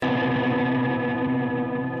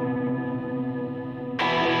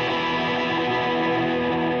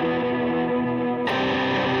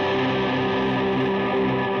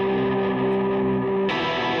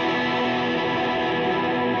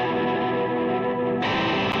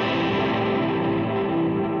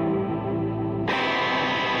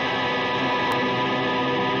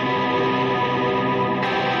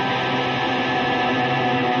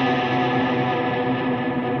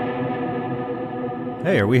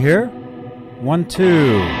are we here? 1,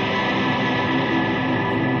 2.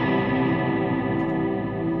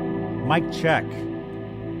 Mic check.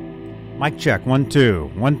 Mic check. 1,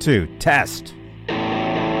 2. 1, 2. Test.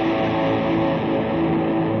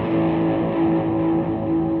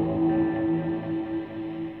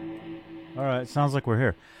 All right, sounds like we're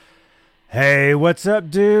here. Hey, what's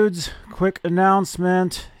up, dudes? Quick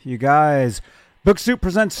announcement. You guys, Book Soup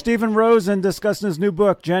presents Stephen Rosen discussing his new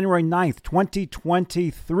book, January 9th,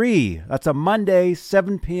 2023. That's a Monday,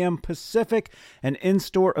 7 p.m. Pacific, an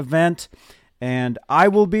in-store event, and I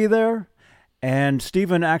will be there. And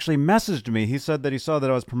Stephen actually messaged me. He said that he saw that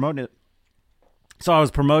I was promoting it. So I was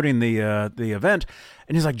promoting the event,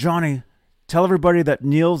 and he's like, Johnny, tell everybody that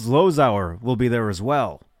Niels Lozauer will be there as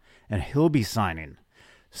well, and he'll be signing.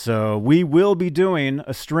 So we will be doing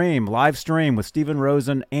a live stream with Stephen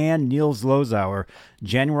Rosen and Niels Lozauer,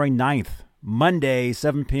 January 9th, Monday,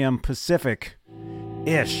 7 p.m.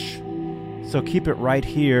 Pacific-ish. So keep it right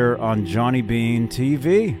here on Johnny Bean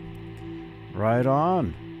TV. Right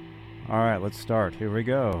on. All right, let's start. Here we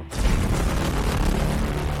go.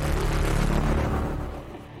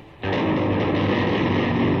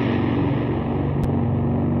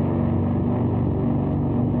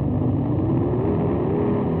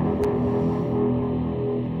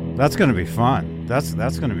 That's going to be fun. That's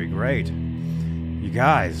going to be great. You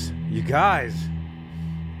guys.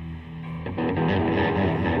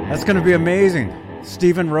 That's going to be amazing.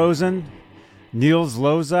 Stephen Rosen, Niels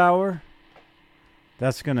Lozauer.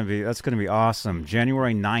 That's going to be awesome.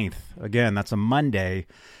 January 9th. Again, that's a Monday,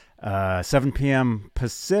 7 p.m.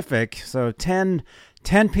 Pacific, so 10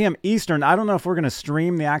 p.m. Eastern. I don't know if we're going to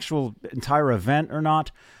stream the actual entire event or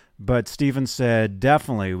not, but Stephen said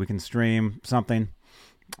definitely we can stream something.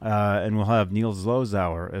 And we'll have Niels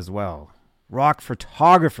Lozauer as well. Rock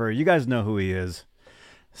photographer. You guys know who he is.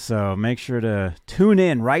 So make sure to tune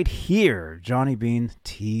in right here, Johnny Bean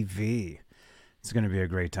TV. It's going to be a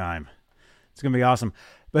great time. It's going to be awesome.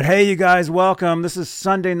 But hey, you guys, welcome. This is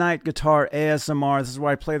Sunday Night Guitar ASMR. This is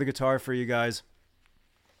where I play the guitar for you guys.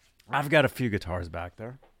 I've got a few guitars back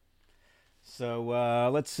there. So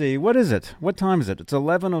let's see. What is it? What time is it? It's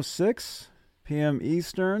 11:06 p.m.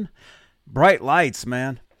 Eastern. Bright lights,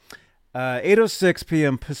 man. 8:06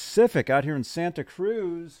 p.m. Pacific out here in Santa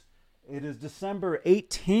Cruz. It is December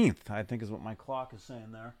 18th, I think is what my clock is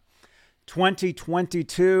saying there.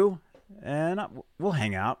 2022. And we'll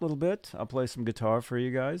hang out a little bit. I'll play some guitar for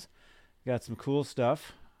you guys. Got some cool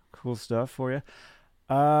stuff. Cool stuff for you.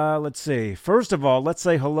 Let's see. First of all, let's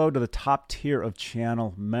say hello to the top tier of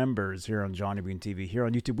channel members here on Johnny Bean TV. Here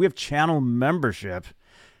on YouTube, we have channel membership,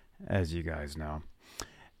 as you guys know.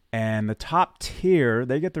 And the top tier,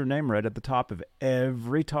 they get their name right at the top of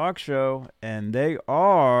every talk show. And they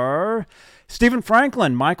are Stephen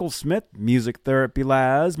Franklin, Michael Smith, Music Therapy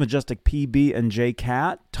Laz, Majestic PB and J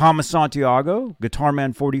Cat, Thomas Santiago, Guitar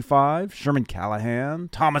Man 45, Sherman Callahan,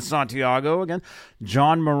 Thomas Santiago again,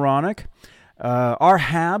 John Moronic, R.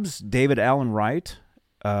 Habs, David Allen Wright,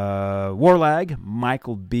 Warlag,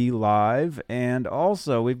 Michael B. Live, and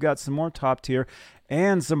also we've got some more top tier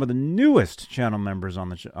and some of the newest channel members on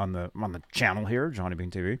the channel here, Johnny Bean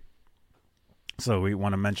TV. So we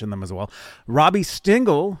want to mention them as well. Robbie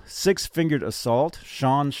Stingle, Six Fingered Assault,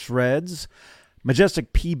 Sean Shreds,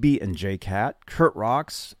 Majestic PB and J Cat, Kurt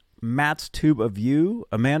Rocks, Matt's Tube of You,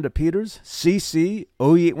 Amanda Peters, CC,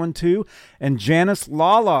 OE812, and Janice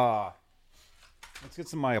Lala. Let's get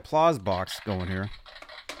some of my applause box going here.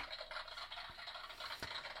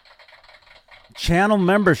 Channel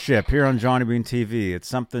membership here on Johnny Bean TV. It's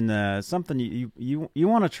something you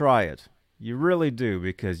want to try it. You really do,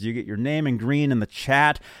 because you get your name in green in the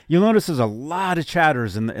chat. You'll notice there's a lot of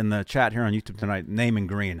chatters in the chat here on YouTube tonight, name in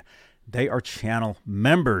green. They are channel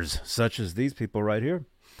members, such as these people right here.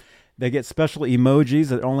 They get special emojis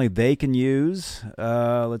that only they can use.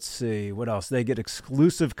 Let's see, what else? They get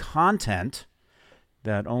exclusive content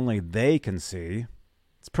that only they can see.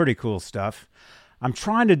 It's pretty cool stuff. I'm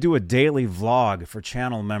trying to do a daily vlog for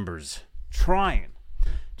channel members. Trying.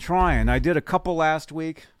 I did a couple last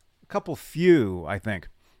week. Few, I think.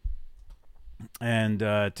 And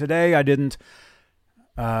today I didn't.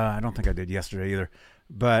 I don't think I did yesterday either.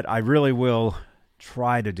 But I really will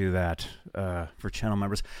try to do that for channel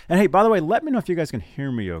members. And hey, by the way, let me know if you guys can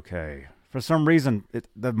hear me okay. For some reason,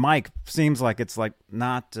 the mic seems like it's like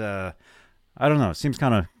not... I don't know. It seems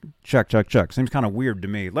kind of check. Seems kind of weird to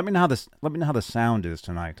me. Let me know how the sound is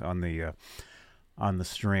tonight on the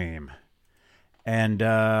stream. And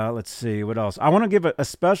let's see what else. I want to give a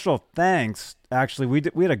special thanks. Actually,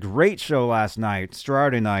 we had a great show last night,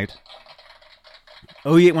 Saturday night.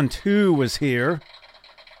 OE812 was here.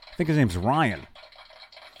 I think his name's Ryan.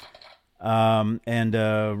 and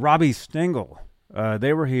Robbie Stingle.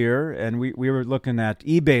 They were here, and we were looking at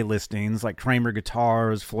eBay listings like Kramer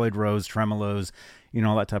guitars, Floyd Rose tremolos,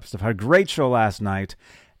 all that type of stuff. Had a great show last night,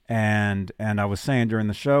 and I was saying during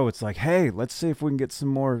the show, it's like, hey, let's see if we can get some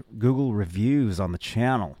more Google reviews on the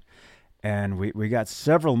channel. And we got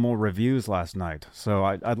several more reviews last night. So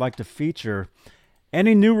I'd like to feature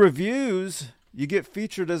any new reviews. You get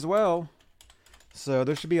featured as well. So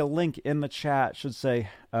there should be a link in the chat. It should say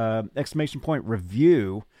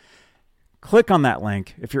 !review. Click on that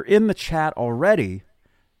link. If you're in the chat already,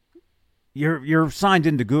 you're signed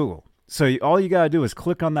into Google. So all you got to do is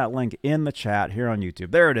click on that link in the chat here on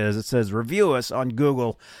YouTube. There it is. It says review us on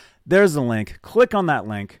Google. There's the link. Click on that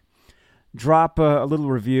link. Drop a little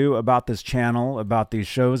review about this channel, about these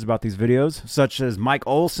shows, about these videos, such as Mike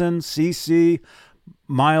Olson, CC,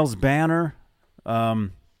 Miles Banner.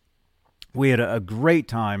 We had a great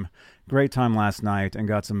time last night and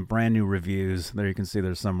got some brand new reviews. There you can see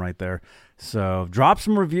there's some right there. So drop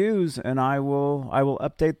some reviews and I will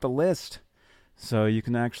update the list so you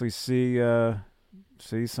can actually see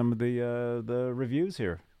some of the reviews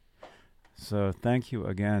here. So thank you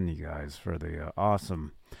again, you guys, for the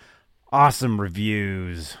awesome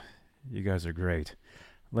reviews. You guys are great.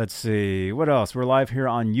 Let's see what else. We're live here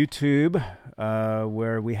on YouTube,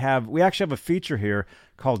 where we actually have a feature here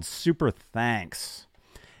called Super Thanks,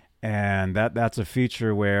 and that's a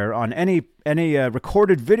feature where on any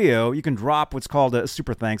recorded video you can drop what's called a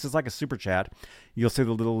Super Thanks. It's like a super chat. You'll see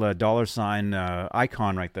the little $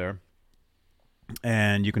 icon right there.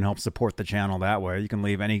 And you can help support the channel that way. You can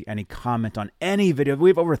leave any comment on any video. We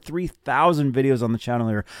have over 3,000 videos on the channel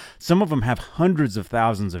here. Some of them have hundreds of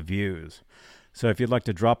thousands of views. So if you'd like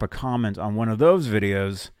to drop a comment on one of those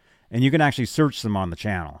videos, and you can actually search them on the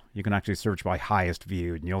channel. You can actually search by highest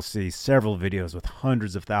viewed, and you'll see several videos with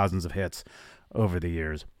hundreds of thousands of hits over the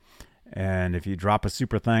years. And if you drop a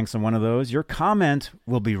super thanks on one of those, your comment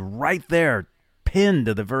will be right there, pinned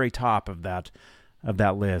to the very top of that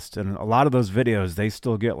list. And a lot of those videos, they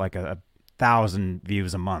still get like 1,000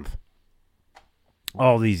 views a month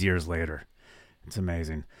all these years later. It's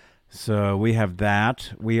amazing. So we have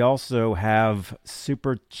that. We also have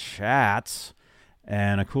super chats,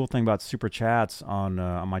 and a cool thing about super chats on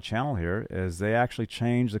my channel here is they actually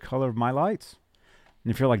change the color of my lights.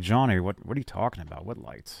 And if you're like, Johnny, what are you talking about? What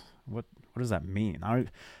lights? What does that mean? I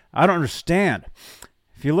don't understand.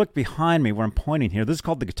 If you look behind me where I'm pointing here, this is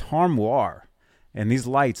called the Guitar Noir. And these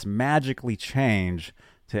lights magically change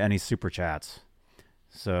to any super chats.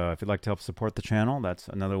 So if you'd like to help support the channel, that's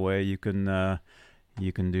another way you can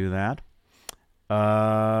do that.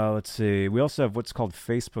 Let's see. We also have what's called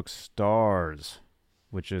Facebook Stars,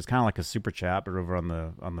 which is kind of like a super chat, but over on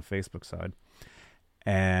the Facebook side.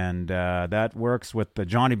 And that works with the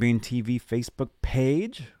Johnny Bean TV Facebook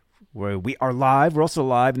page, where we are live. We're also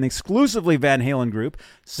live in the exclusively Van Halen group,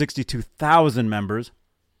 62,000 members.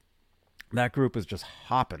 That group is just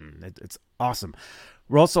hopping. It's awesome.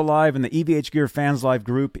 We're also live in the EVH Gear Fans Live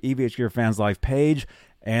group, EVH Gear Fans Live page,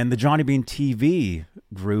 and the Johnny Bean TV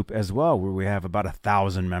group as well, where we have about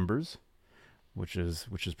 1,000 members, which is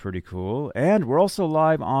pretty cool. And we're also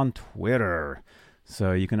live on Twitter,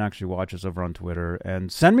 so you can actually watch us over on Twitter.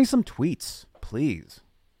 And send me some tweets, please.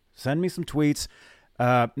 Send me some tweets.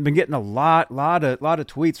 I've been getting a lot of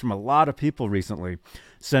tweets from a lot of people recently,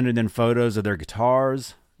 sending in photos of their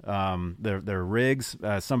guitars. Their rigs.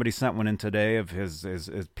 Somebody sent one in today of his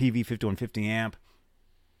PV 5150 amp.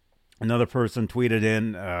 Another person tweeted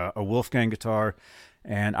in a Wolfgang guitar,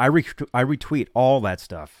 and I retweet all that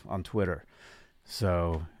stuff on Twitter.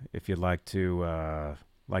 So if you'd like to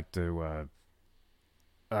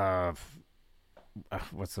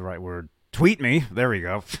what's the right word? Tweet me. There we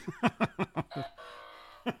go.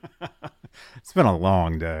 It's been a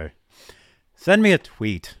long day. Send me a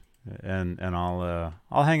tweet. And I'll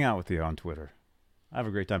hang out with you on Twitter. I have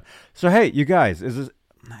a great time. So hey, you guys, is this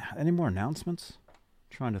any more announcements? I'm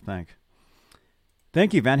trying to think.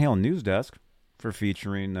 Thank you, Van Halen News Desk, for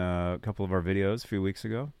featuring a couple of our videos a few weeks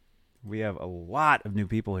ago. We have a lot of new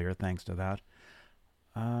people here thanks to that.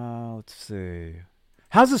 Let's see.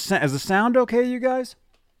 How's the sound? Is the sound okay, you guys?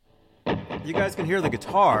 You guys can hear the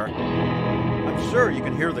guitar. I'm sure you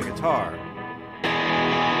can hear the guitar.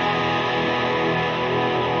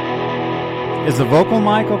 Is the vocal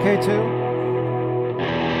mic okay too?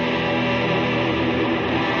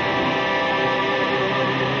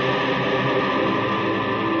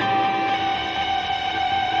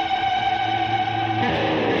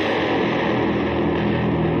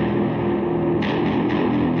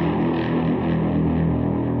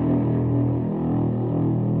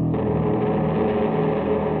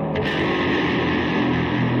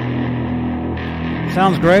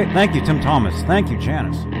 Sounds great. Thank you, Tim Thomas. Thank you,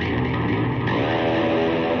 Janice.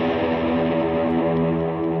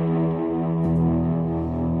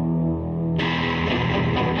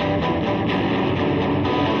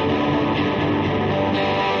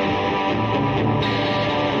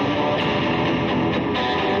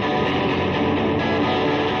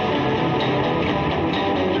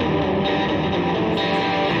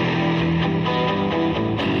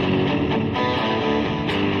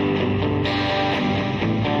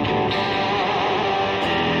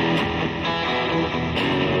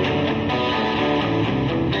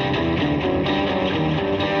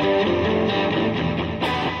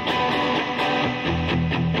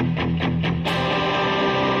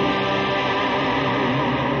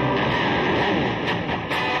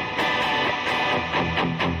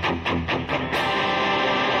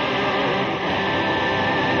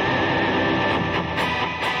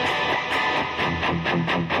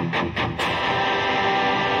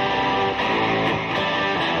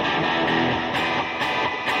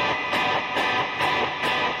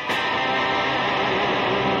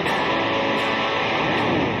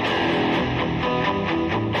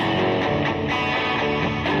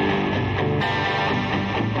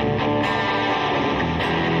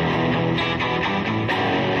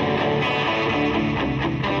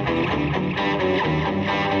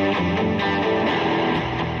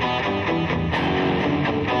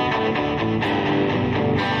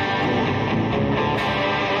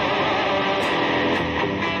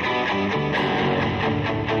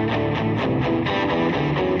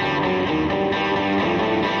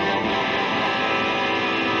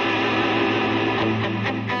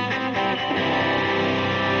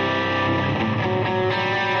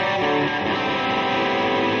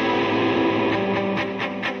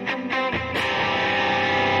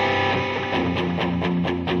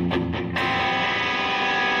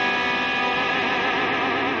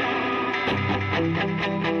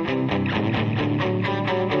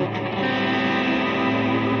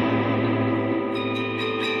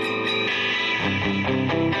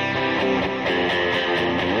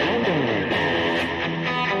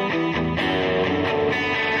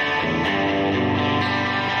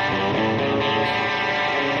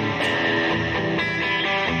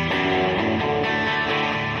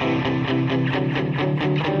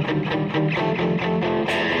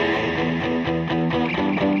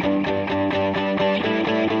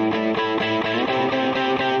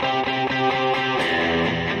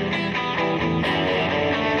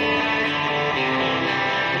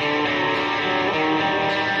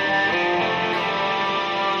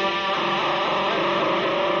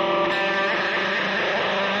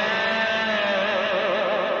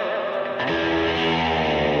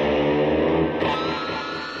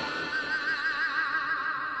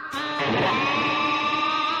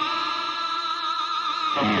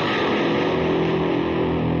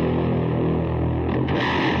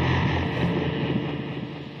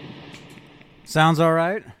 Sounds all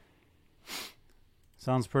right.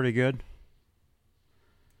 Sounds pretty good.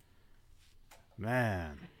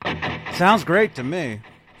 Man. Sounds great to me.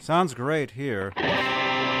 Sounds great here.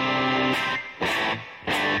 I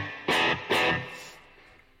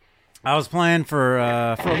was playing for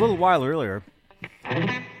a little while earlier.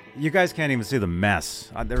 You guys can't even see the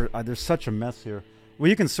mess. There's such a mess here. Well,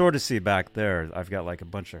 you can sort of see back there. I've got like a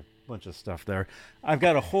bunch of stuff there. I've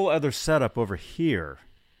got a whole other setup over here,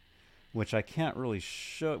 which I can't really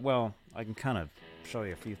show. Well, I can kind of show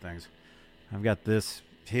you a few things. I've got this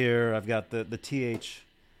here. I've got the TH,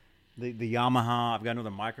 the Yamaha. I've got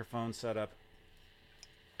another microphone set up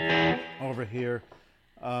over here.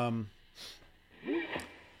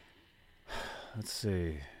 Let's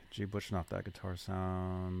see. G. Butchnoff, that guitar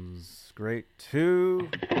sounds great too.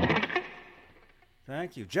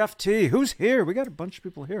 Thank you. Jeff T. Who's here? We got a bunch of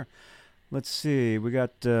people here. Let's see. We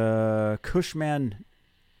got Cushman,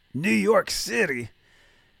 New York City.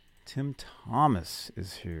 Tim Thomas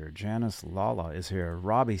is here. Janice Lala is here.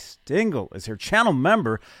 Robbie Stingle is here. Channel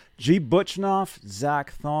member G. Butchnoff,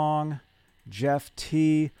 Zach Thong, Jeff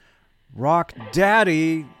T. Rock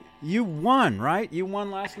Daddy. You won, right? You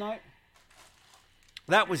won last night?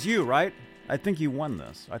 That was you, right? I think you won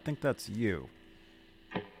this. I think that's you.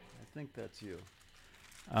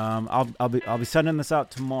 I'll be sending this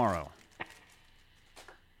out tomorrow.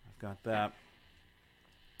 I've got that.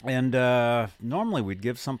 And normally we'd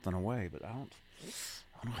give something away, but I don't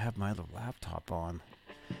have my other laptop on.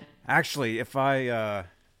 Actually, if I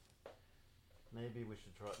maybe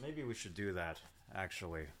we should do that.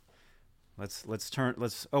 Actually,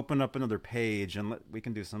 let's open up another page and we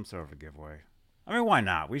can do some sort of a giveaway. I mean, why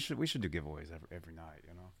not? We should do giveaways every night,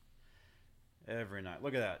 you know. Every night.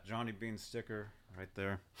 Look at that Johnny Bean sticker right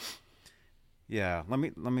there. Yeah, let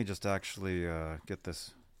me just actually get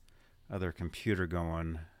this other computer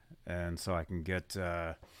going, and so I can get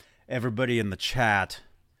everybody in the chat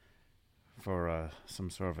for some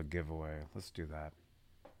sort of a giveaway. Let's do that.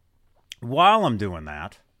 While I'm doing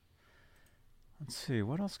that, let's see,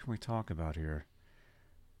 what else can we talk about here?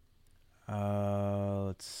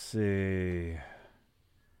 Let's see.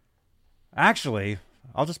 Actually,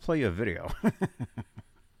 I'll just play you a video.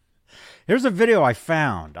 Here's a video I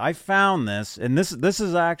found. I found this, and this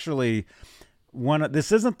is actually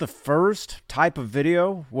this isn't the first type of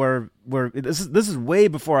video where this is way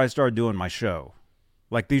before I started doing my show.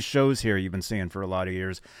 Like these shows here you've been seeing for a lot of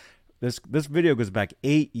years. This video goes back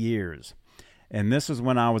 8 years. And this is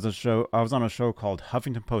when I was on a show called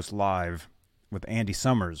Huffington Post Live with Andy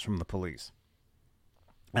Summers from The Police.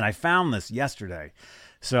 And I found this yesterday.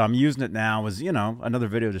 So I'm using it now as, another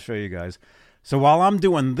video to show you guys. So while I'm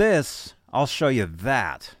doing this, I'll show you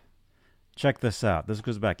that. Check this out. This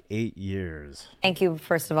goes back 8 years. Thank you,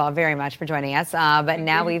 first of all, very much for joining us. But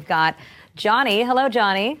now we've got Johnny. Hello,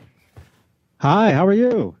 Johnny. Hi, how are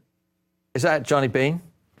you? Is that Johnny Bean?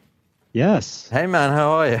 Yes. Hey, man,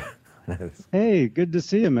 how are you? Hey, good to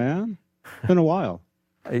see you, man. Been a while.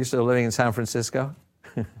 Are you still living in San Francisco?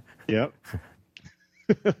 Yep.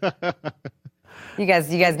 You guys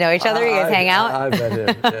know each other? You guys hang out? I bet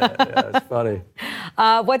it. Yeah, it's funny.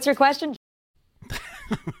 What's your question?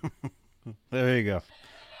 There you go.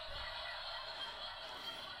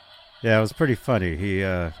 Yeah, it was pretty funny. He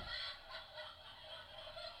had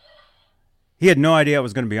no idea I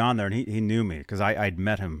was going to be on there, and he knew me because I'd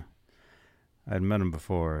met him. I'd met him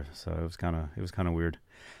before, so it was kind of weird.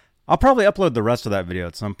 I'll probably upload the rest of that video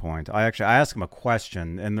at some point. I asked him a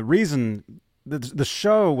question, and the reason the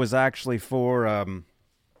show was actually for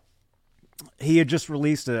he had just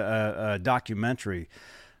released a documentary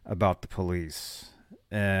about the police,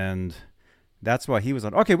 and that's why he was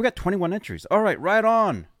on. Okay, we got 21 entries. All right, right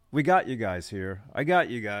on. We got you guys here. I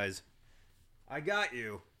got you guys. I got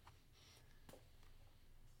you.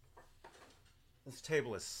 This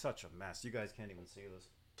table is such a mess. You guys can't even see this.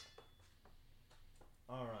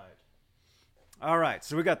 All right,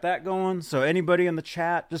 so we got that going. So anybody in the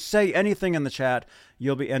chat, just say anything in the chat.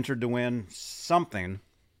 You'll be entered to win something.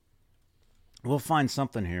 We'll find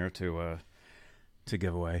something here to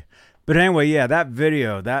give away. But anyway, yeah, that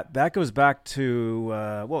video, that goes back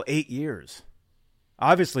to, 8 years.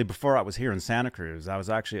 Obviously, before I was here in Santa Cruz, I was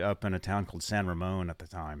actually up in a town called San Ramon at the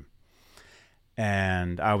time.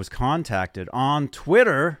 And I was contacted on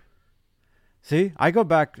Twitter. See, I go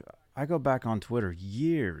back on Twitter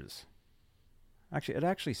years. Actually, it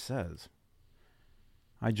actually says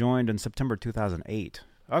I joined in September 2008.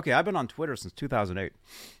 Okay, I've been on Twitter since 2008.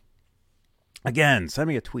 Again, send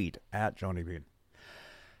me a tweet at Johnny Bean.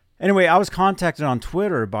 Anyway, I was contacted on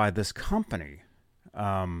Twitter by this company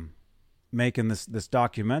making this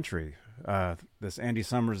documentary. This Andy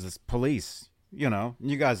Summers, this police. You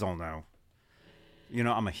guys all know.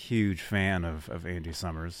 I'm a huge fan of Andy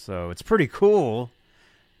Summers, so it's pretty cool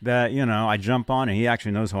that, I jump on and he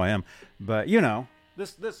actually knows who I am. But,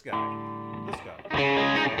 this guy.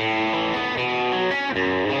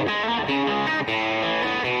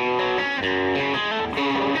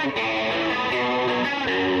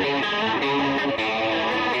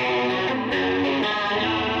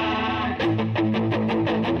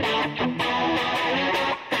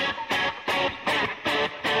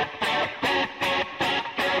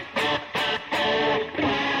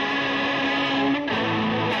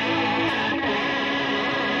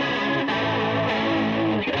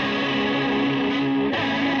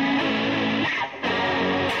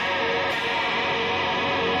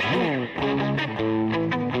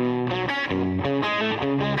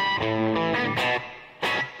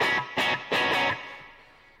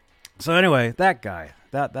 So anyway, that guy,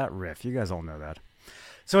 that riff, you guys all know that.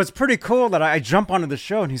 So it's pretty cool that I jump onto the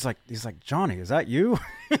show and he's like, Johnny, is that you?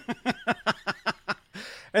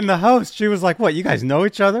 And the host, she was like, what, you guys know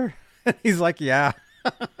each other? He's like, yeah.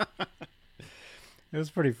 It was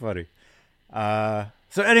pretty funny.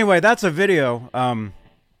 So anyway, that's a video.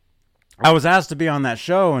 I was asked to be on that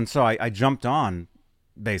show, and so I jumped on,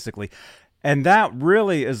 basically. And that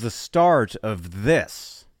really is the start of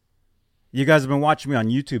this. You guys have been watching me on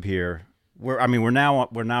YouTube here. We're now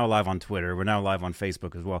live on Twitter. We're now live on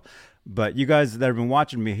Facebook as well. But you guys that have been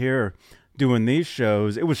watching me here doing these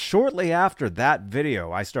shows, it was shortly after that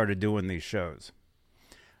video I started doing these shows.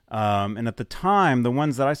 And at the time, the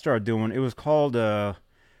ones that I started doing, it was called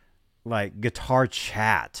like Guitar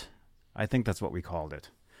Chat. I think that's what we called it.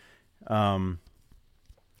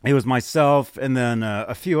 It was myself and then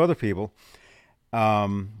a few other people.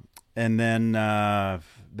 And then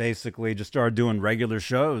basically just started doing regular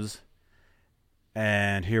shows.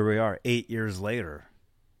 And here we are 8 years later,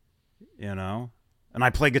 you know. And I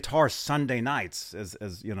play guitar Sunday nights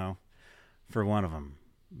as you know, for one of them.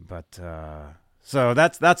 But so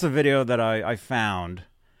that's a video that I found.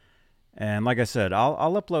 And like I said,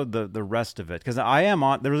 I'll upload the rest of it because I am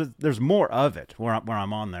on there's more of it where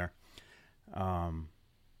I'm on there. And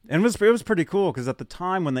it was pretty cool because at the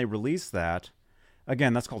time when they released that,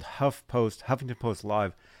 again, that's called Huffington Post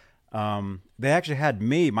Live. They actually had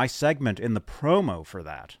my segment in the promo for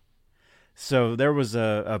that. So there was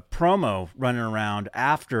a promo running around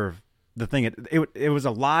after the thing. It was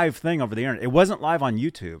a live thing over the internet. It wasn't live on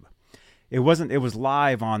YouTube. It was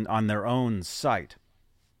live on their own site.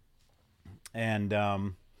 And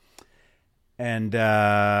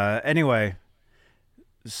anyway,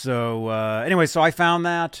 so I found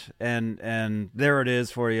that and there it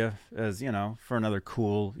is for you as, you know, for another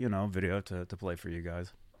cool, you know, video to play for you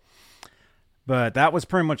guys. But that was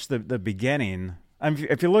pretty much the beginning.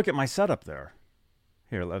 If you look at my setup there,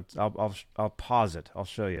 here, I'll pause it. I'll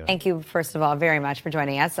show you. Thank you, first of all, very much for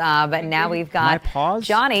joining us. But now we've got Can I pause?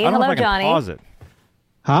 Johnny. I don't know Hello, if I can Johnny. pause it.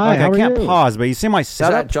 Hi, how I are can't you? pause, but you see my Is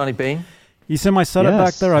setup? that Johnny Bean? You see my setup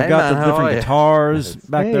Yes. back there? I've Hey, got man, the how different are you? guitars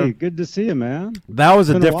back Hey, there. good to see you, man. That was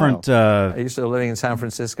a Been a different. Are you still living in San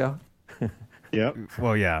Francisco? Yep.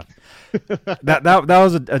 Well, yeah. that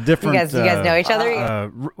was a different. You guys know each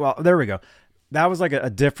other? Well, there we go. That was like a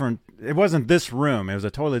different. It wasn't this room. It was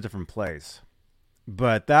a totally different place.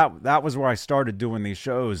 But that was where I started doing these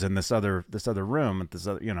shows in this other room at this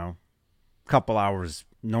other, you know, couple hours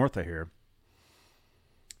north of here.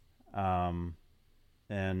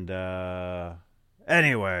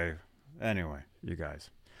 Anyway, you guys.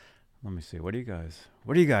 Let me see. What are you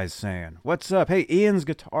guys saying? What's up? Hey, Ian's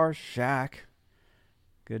Guitar Shack.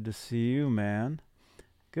 Good to see you, man.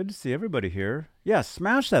 Good to see everybody here. Yeah,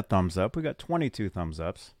 smash that thumbs up. We got 22 thumbs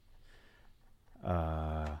ups.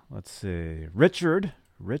 Let's see. Richard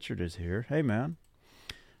is here. Hey, man.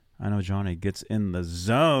 I know Johnny gets in the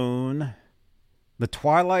zone. The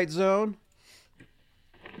Twilight Zone.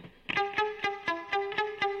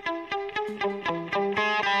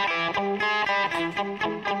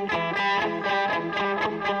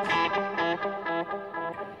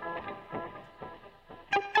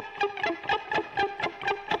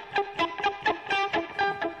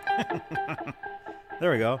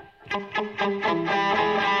 There we go.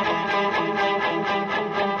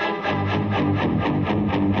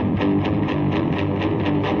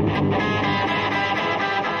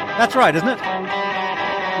 That's right, isn't it?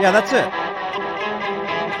 Yeah, that's it.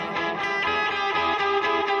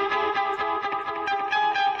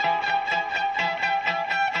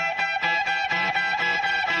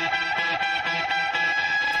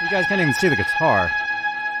 You guys can't even see the guitar.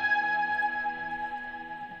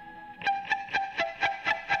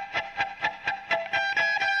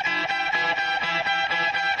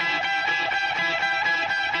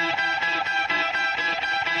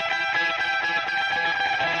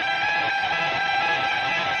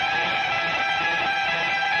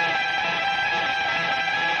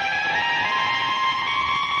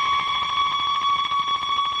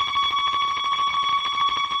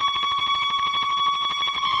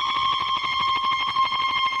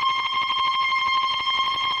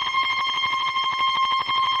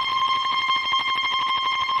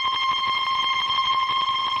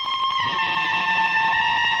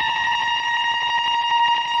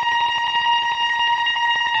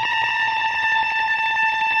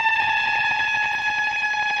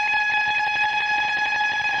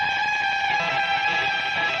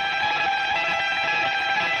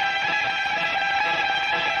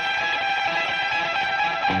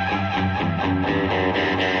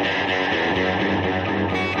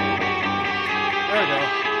 There we go.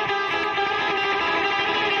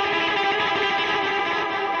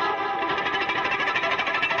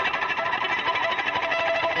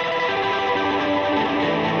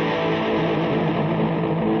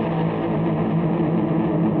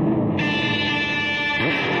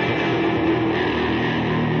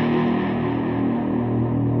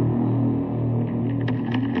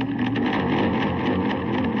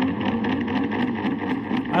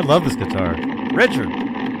 I love this guitar. Richard.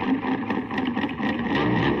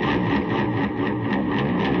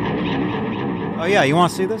 Oh, yeah, you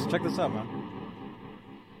want to see this? Check this out, man.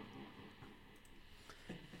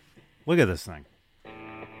 Look at this thing.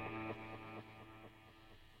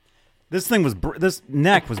 This thing was, this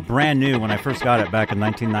neck was brand new when I first got it back in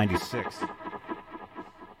 1996.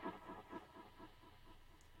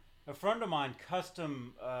 A friend of mine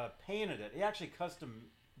custom painted it. He actually custom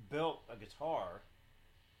built a guitar.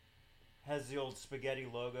 Has the old spaghetti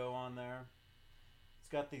logo on there. It's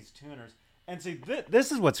got these tuners. And see,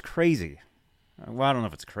 this is what's crazy. Well, I don't know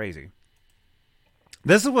if it's crazy.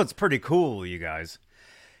 This is what's pretty cool, you guys.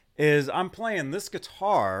 Is I'm playing this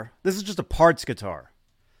guitar. This is just a parts guitar.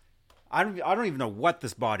 I don't even know what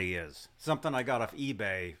this body is. Something I got off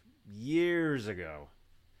eBay years ago.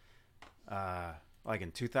 Like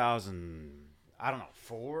in 2000, I don't know,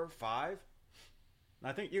 4, 5.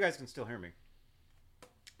 I think you guys can still hear me.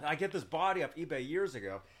 I get this body off eBay years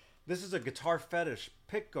ago. This is a Guitar Fetish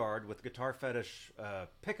pickguard with Guitar Fetish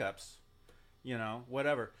pickups, you know,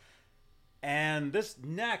 whatever. And this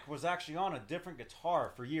neck was actually on a different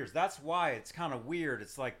guitar for years. That's why it's kind of weird.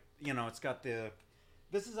 It's like, you know, it's got the...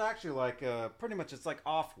 This is actually like pretty much, it's like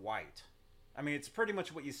off-white. I mean, it's pretty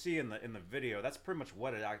much what you see in the video. That's pretty much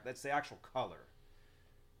what that's the actual color.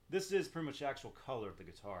 This is pretty much the actual color of the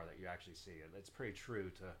guitar that you actually see. It's pretty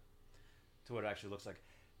true to what it actually looks like.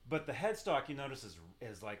 But the headstock, you notice,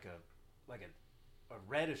 is like a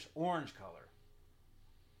reddish orange color.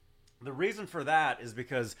 The reason for that is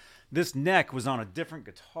because this neck was on a different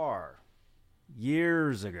guitar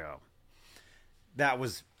years ago. That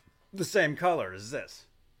was the same color as this.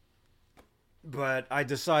 But I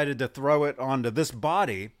decided to throw it onto this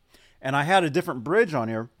body, and I had a different bridge on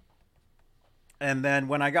here. And then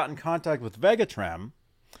when I got in contact with Vegatrem,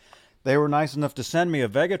 they were nice enough to send me a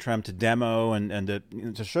Vegatrem to demo and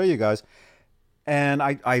to show you guys. And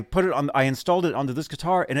I put it on. I installed it onto this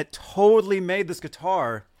guitar, and it totally made this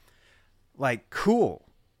guitar like cool.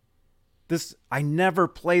 I never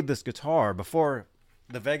played this guitar before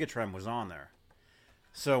the Vegatrem was on there.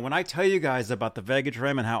 So when I tell you guys about the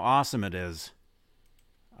Vegatrem and how awesome it is,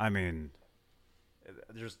 I mean,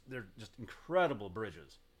 they're just incredible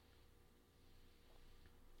bridges.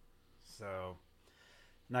 So,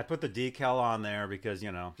 and I put the decal on there because,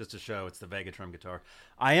 you know, just to show it's the Vegatrem guitar.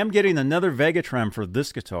 I am getting another Vegatrem for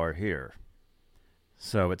this guitar here.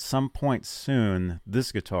 So at some point soon,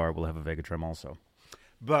 this guitar will have a Vegatrem also.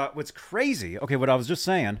 But what's crazy, okay, what I was just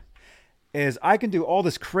saying, is I can do all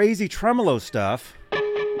this crazy tremolo stuff,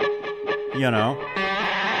 you know.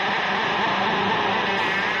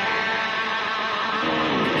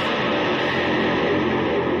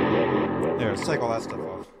 There, let's take all that stuff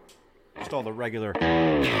off. Just all the regular.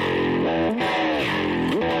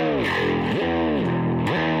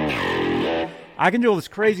 I can do all this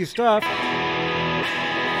crazy stuff,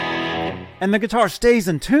 and the guitar stays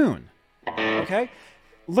in tune. Okay?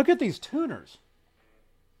 Look at these tuners.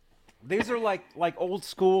 These are like old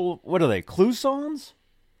school, what are they, Clousons?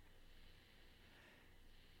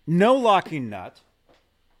 No locking nut.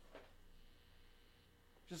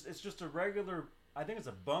 It's just a regular, I think it's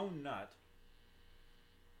a bone nut.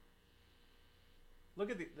 Look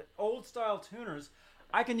at the old style tuners.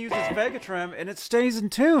 I can use this Vegatrem and it stays in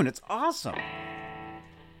tune. It's awesome.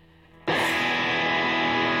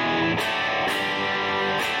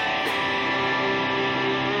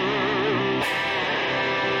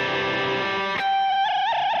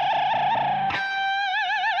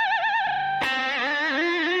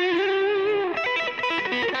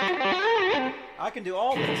 I can do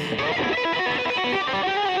all this.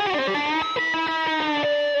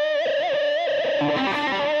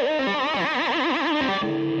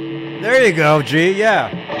 There you go, G. Yeah.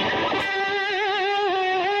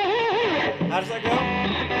 How does that go?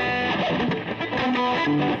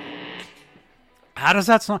 How does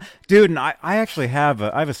that sound, dude? And I actually have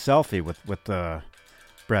I have a selfie with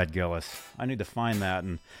Brad Gillis. I need to find that.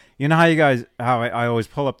 And you know how I always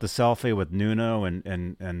pull up the selfie with Nuno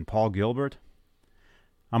and Paul Gilbert.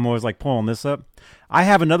 I'm always like pulling this up. I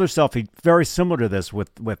have another selfie very similar to this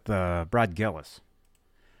with Brad Gillis.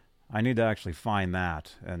 I need to actually find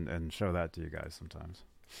that and show that to you guys sometimes.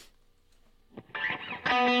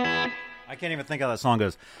 I can't even think how that song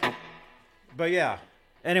goes. But yeah.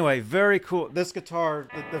 Anyway, very cool. This guitar,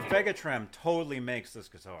 the Vegatrem totally makes this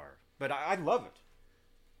guitar. But I love it.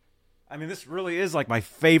 I mean, this really is like my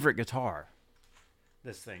favorite guitar.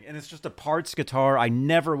 This thing. And it's just a parts guitar I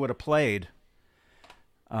never would have played.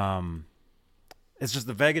 It's just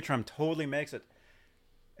the Vegatrem totally makes it.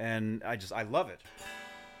 And I love it.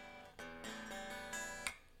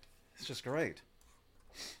 It's just great.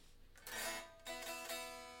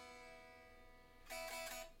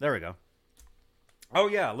 There we go. Oh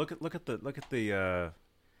yeah, look at the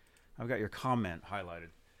I've got your comment highlighted.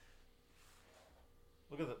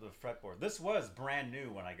 Look at the fretboard. This was brand new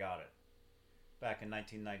when I got it back in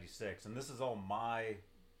 1996, and this is all my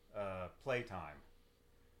playtime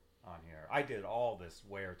on here. I did all this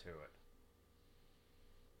wear to it,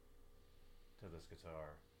 to this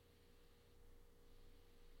guitar.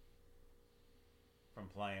 from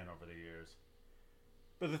playing over the years.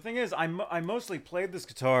 But the thing is, I mostly played this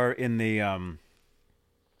guitar in the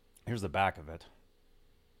here's the back of it.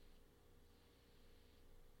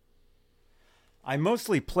 I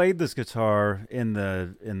mostly played this guitar in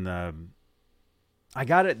the I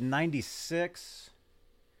got it in 96,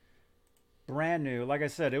 brand new. Like I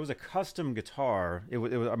said, it was a custom guitar. It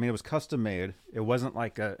was custom made. It wasn't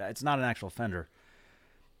like it's not an actual Fender.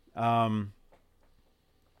 I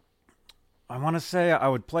want to say I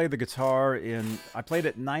would play the guitar I played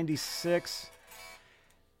it in 96,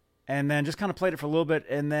 and then just kind of played it for a little bit,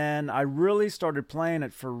 and then I really started playing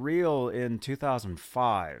it for real in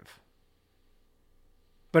 2005.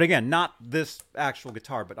 But again, not this actual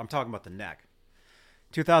guitar, but I'm talking about the neck.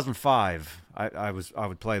 2005, I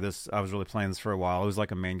would play this. I was really playing this for a while. It was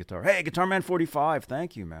like a main guitar. Hey, Guitar Man 45,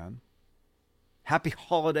 thank you, man. Happy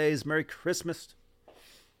holidays, Merry Christmas.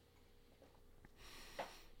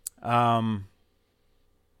 And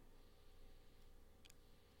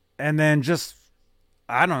then just,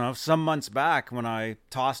 I don't know, some months back when I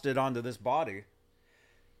tossed it onto this body,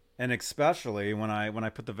 and especially when I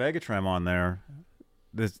put the Vegatrem on there,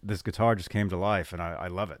 this guitar just came to life, and I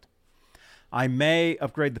love it. I may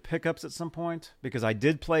upgrade the pickups at some point because I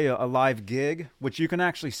did play a live gig, which you can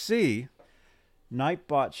actually see.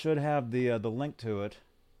 Nightbot should have the link to it.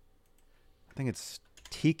 I think it's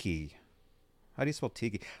Tiki. How do you spell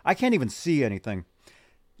Tiki? I can't even see anything.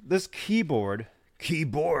 This keyboard,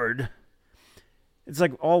 it's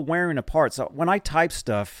like all wearing apart. So when I type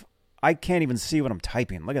stuff, I can't even see what I'm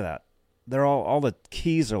typing. Look at that. They're all the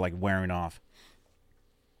keys are like wearing off.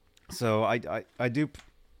 So I do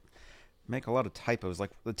make a lot of typos.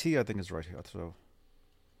 Like the T, I think, is right here. So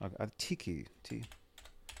Tiki. T.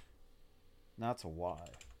 No, that's a Y.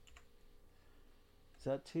 Is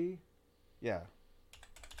that T? Yeah.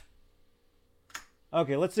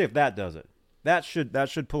 Okay, let's see if that does it. That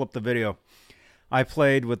should pull up the video. I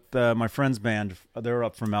played with my friend's band. They're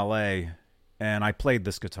up from LA, and I played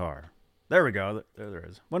this guitar. There we go. There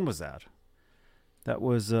it is. When was that? That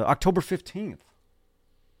was October 15th.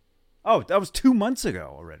 Oh, that was 2 months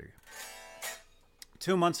ago already.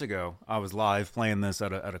 2 months ago, I was live playing this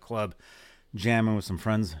at a club, jamming with some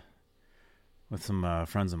friends,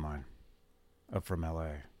 friends of mine up from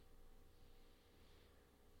LA.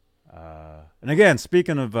 And again,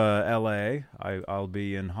 speaking of LA, I'll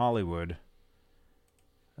be in Hollywood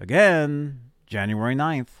again, January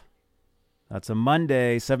 9th. That's a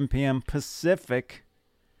Monday, 7 p.m. Pacific,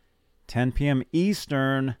 10 p.m.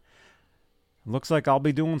 Eastern. Looks like I'll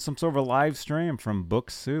be doing some sort of a live stream from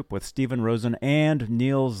Book Soup with Steven Rosen and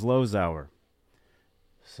Niels Lozauer.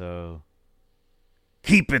 So,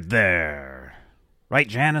 keep it there. Right,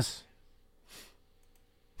 Janice?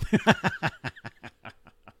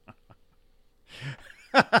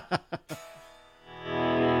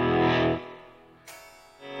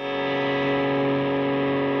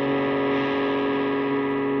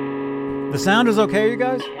 The sound is okay, you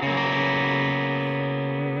guys?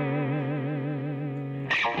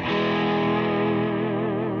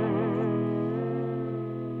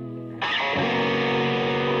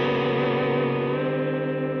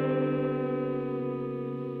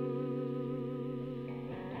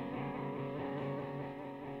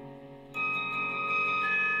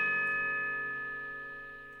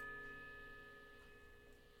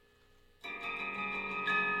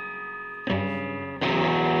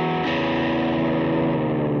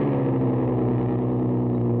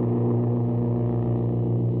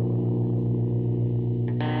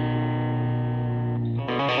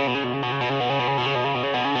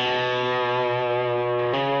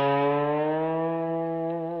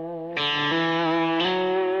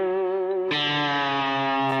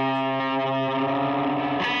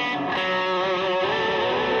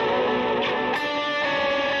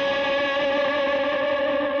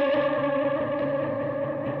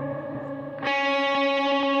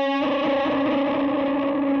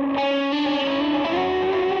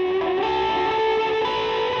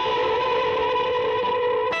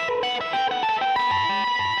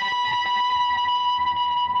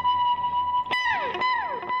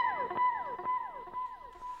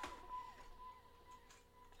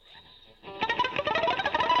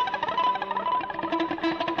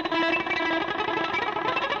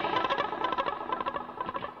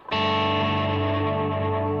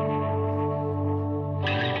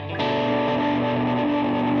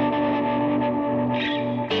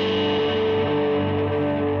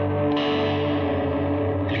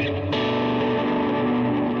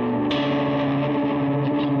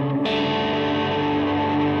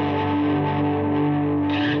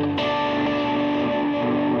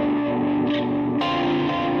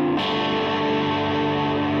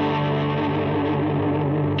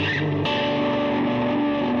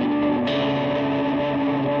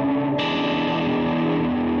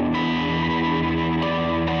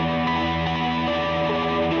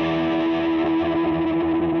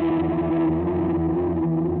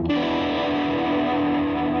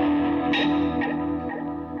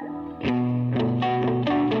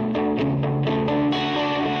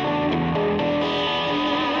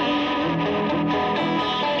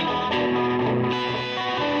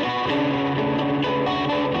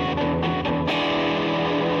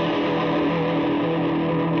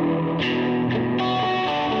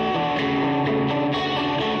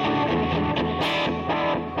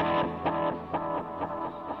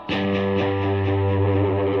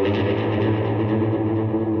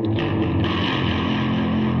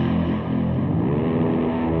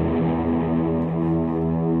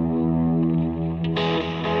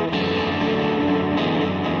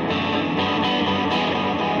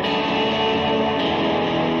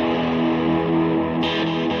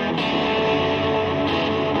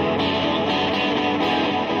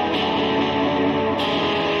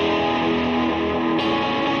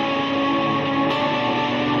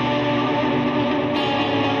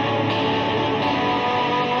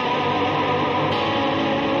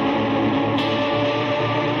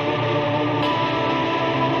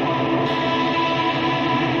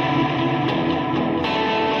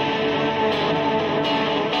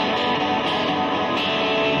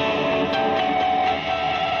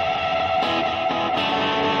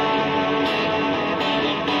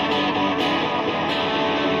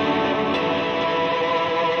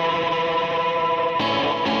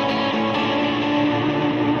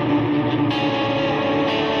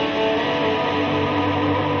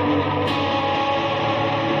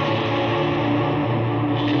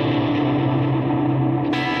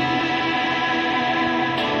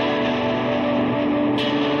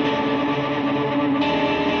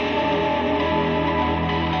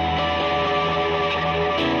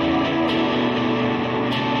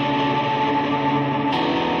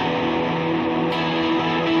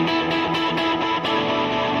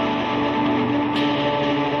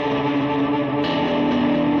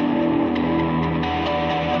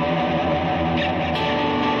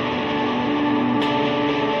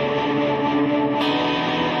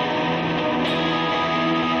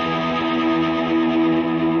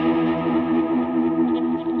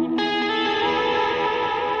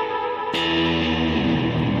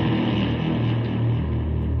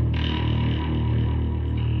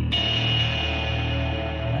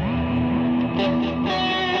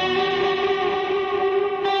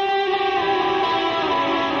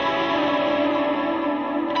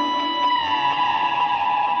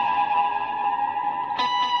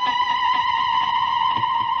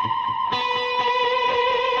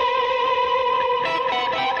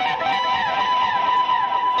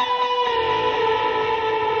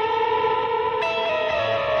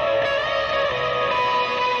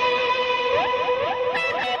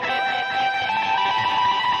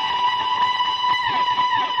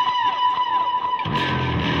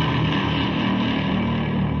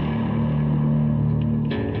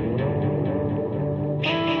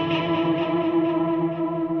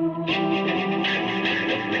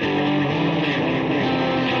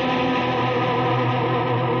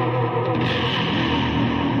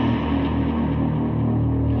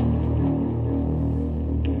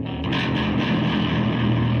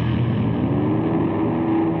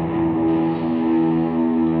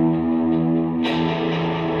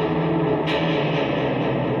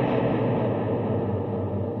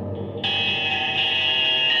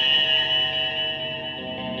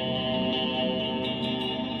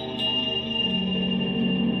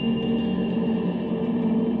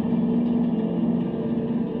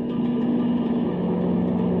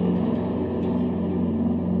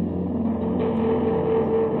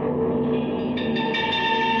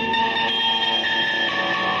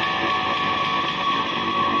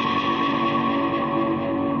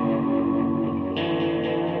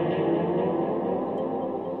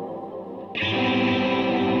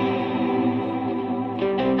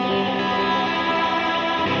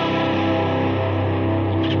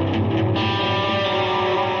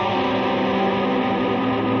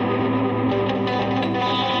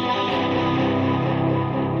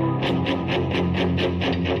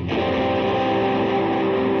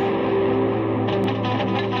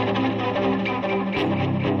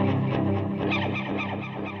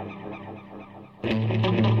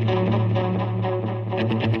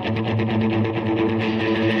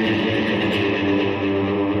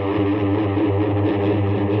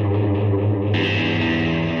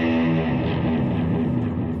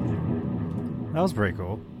 That was pretty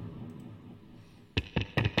cool.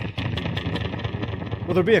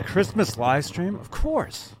 Will there be a Christmas live stream? Of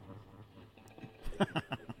course.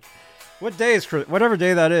 What day is Christmas? Whatever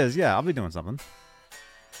day that is, yeah, I'll be doing something.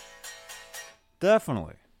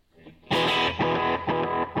 Definitely.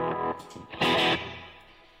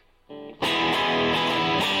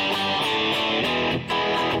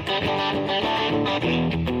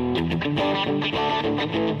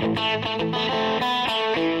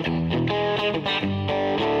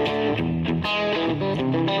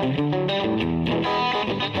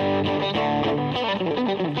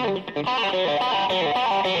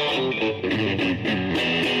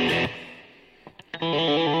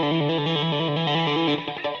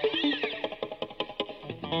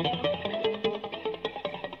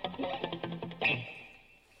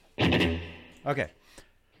 Okay.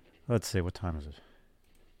 Let's see. What time is it?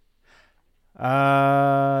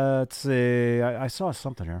 Let's see. I saw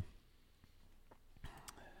something here.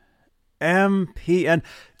 MPN.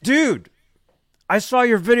 Dude, I saw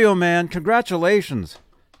your video, man. Congratulations.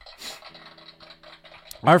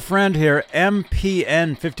 Our friend here,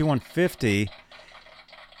 MPN 5150,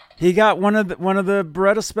 he got one of the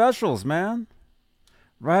Beretta specials, man.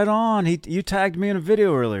 Right on. You tagged me in a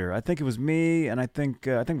video earlier. I think it was me, and I think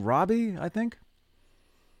Robbie. I think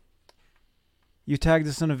you tagged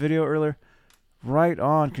us in a video earlier. Right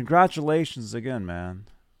on. Congratulations again, man.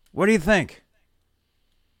 What do you think?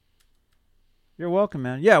 You're welcome,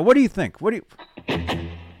 man. Yeah. What do you think? What do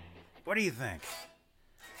you think?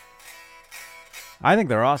 I think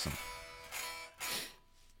they're awesome.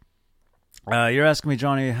 You're asking me,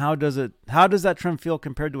 Johnny, how does that trim feel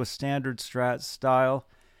compared to a standard Strat style?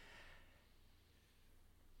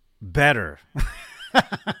 Better.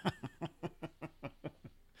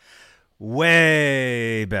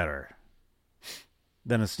 Way better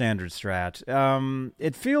than a standard Strat.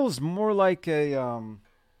 It feels more like a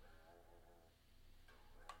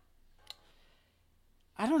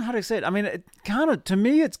I don't know how to say it. I mean, to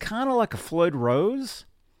me, it's kind of like a Floyd Rose,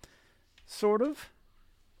 sort of.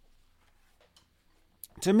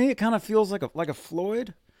 To me, it kind of feels like a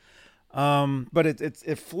Floyd, but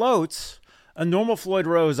it floats. A normal Floyd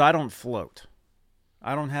Rose, I don't float.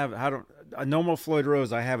 A normal Floyd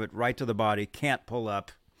Rose, I have it right to the body, can't pull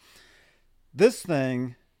up. This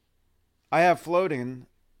thing, I have floating,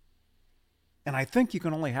 and I think you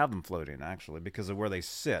can only have them floating actually because of where they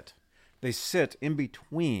sit. They sit in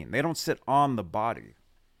between. They don't sit on the body.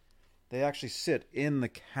 They actually sit in the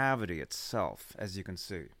cavity itself, as you can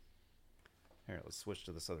see. Here, let's switch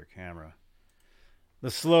to this other camera.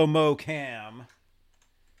 The slow-mo cam.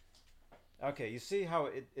 Okay, you see how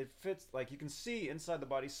it fits? Like, you can see inside the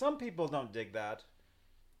body. Some people don't dig that.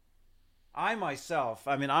 I myself,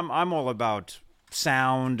 I mean, I'm all about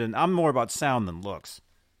sound, and I'm more about sound than looks.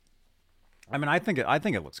 I mean, I think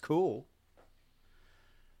it looks cool.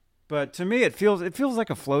 But to me, it feels like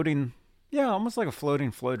a floating, almost like a floating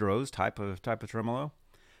Floyd Rose type of tremolo.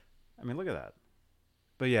 I mean, look at that.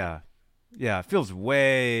 But yeah, it feels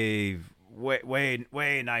way,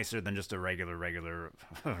 way nicer than just a regular regular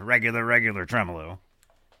tremolo.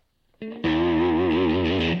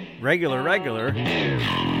 Regular.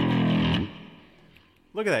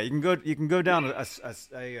 Look at that. You can go down a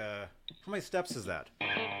how many steps is that?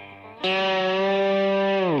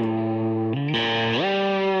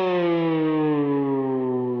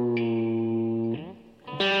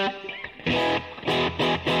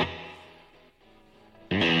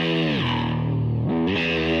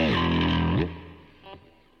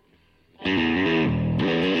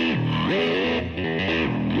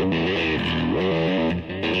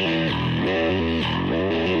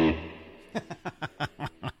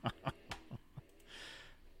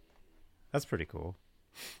 That's pretty cool.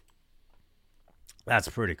 That's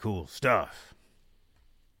pretty cool stuff.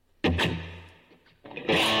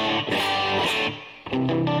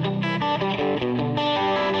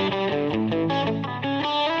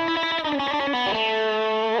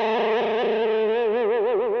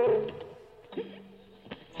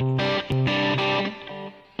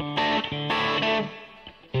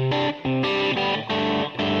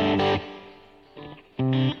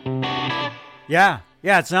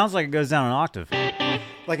 Yeah, it sounds like it goes down an octave.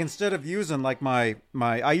 Like instead of using like my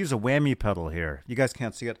I use a whammy pedal here. You guys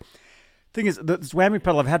can't see it. Thing is, this whammy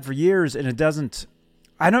pedal I've had for years, and it doesn't.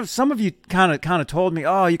 I know some of you kind of told me,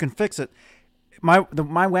 oh, you can fix it. My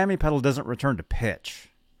whammy pedal doesn't return to pitch,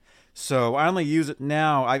 so I only use it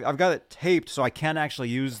now. I've got it taped, so I can't actually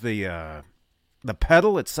use the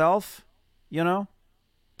pedal itself. You know.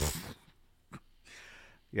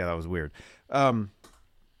 Yeah, that was weird.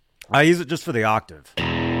 I use it just for the octave.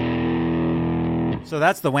 So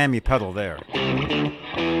that's the whammy pedal there.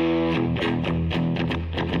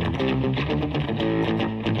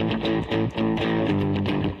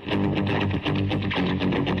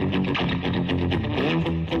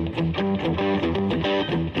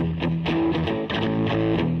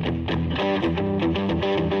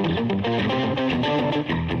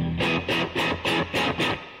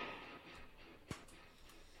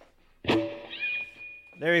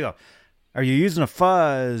 There you go. Are you using a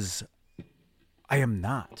fuzz? I am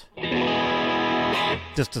not.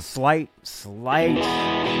 Just a slight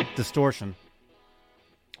distortion.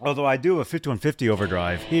 Although I do a 5150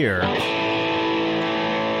 overdrive here.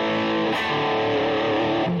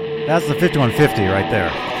 That's the 5150 right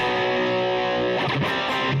there.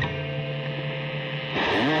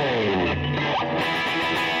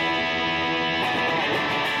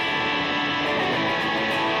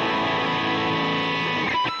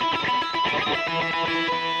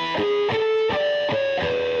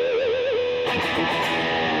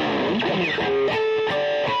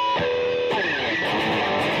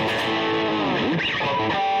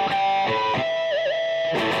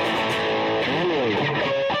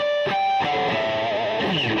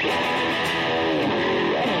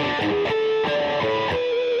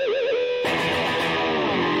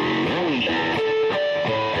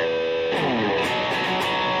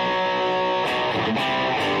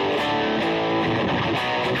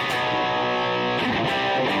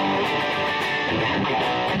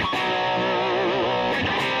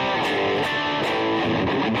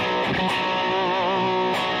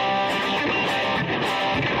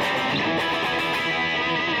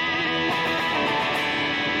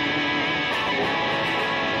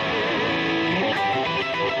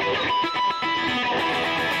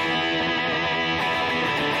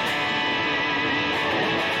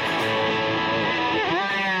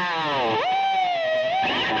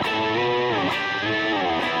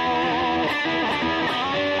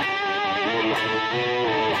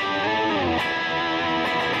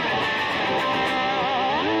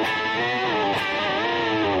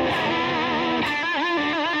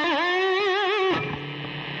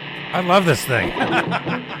 I love this thing.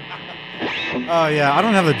 Oh, yeah. I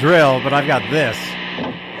don't have the drill, but I've got this.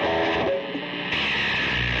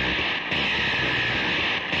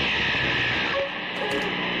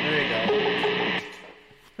 There you go.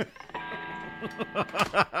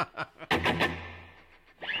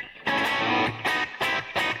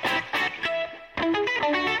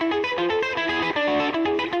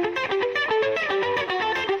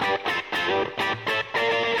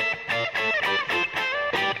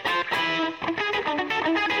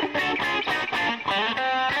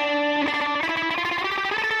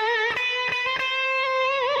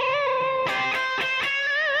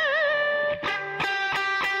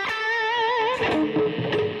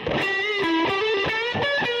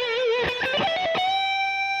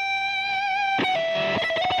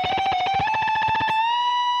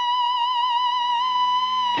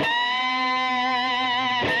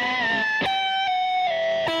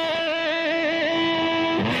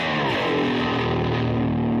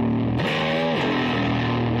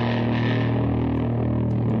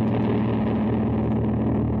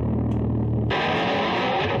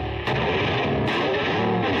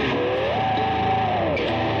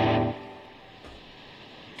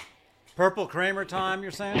 Purple Kramer time,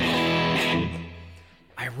 you're saying?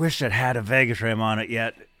 I wish it had a Vegas rim on it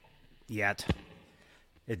yet.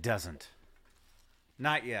 It doesn't.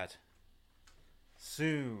 Not yet.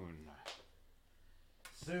 Soon.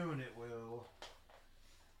 Soon it will.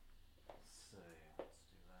 Let's see. Let's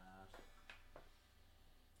do that.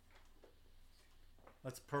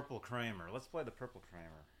 Let's Purple Kramer. Let's play the Purple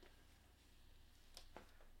Kramer.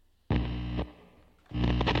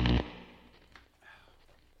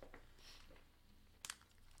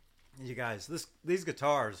 You guys, these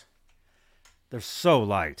guitars, they're so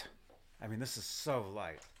light. I mean, this is so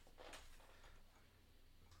light.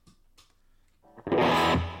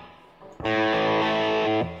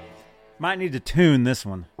 Might need to tune this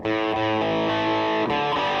one. Or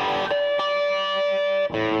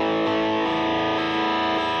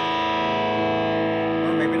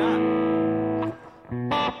maybe not.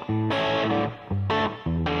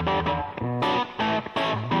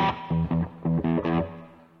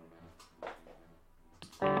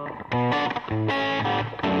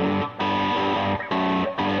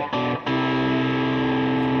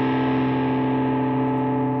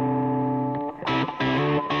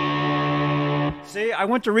 See, I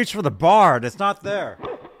went to reach for the Bard. It's not there.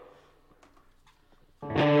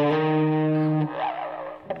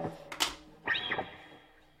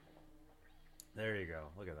 There you go.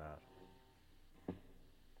 Look at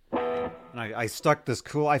that. And I stuck this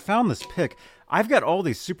cool. I found this pick. I've got all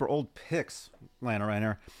these super old picks laying around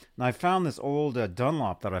here. And I found this old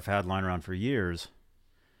Dunlop that I've had lying around for years.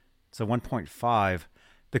 It's a 1.5.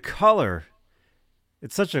 The color,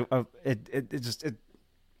 it's such it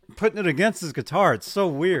putting it against his guitar, it's so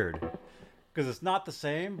weird because it's not the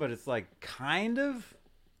same, but it's like kind of,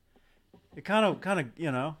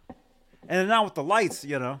 you know, and now with the lights,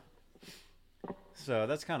 you know, so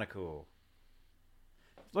that's kind of cool.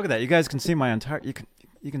 Look at that. You guys can see my entire, you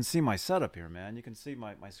can see my setup here, man. You can see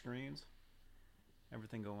my screens,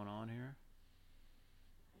 everything going on here.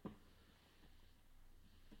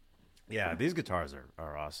 Yeah, these guitars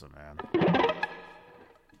are awesome, man.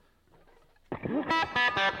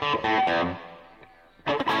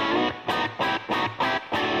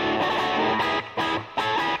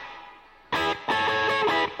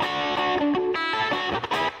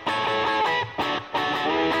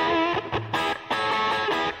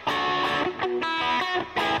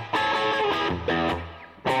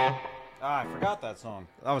 I forgot that song.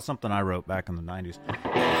 That was something I wrote back in the 90s.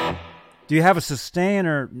 Do you have a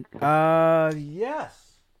sustainer?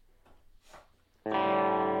 Yes.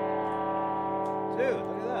 Dude,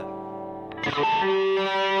 look at that.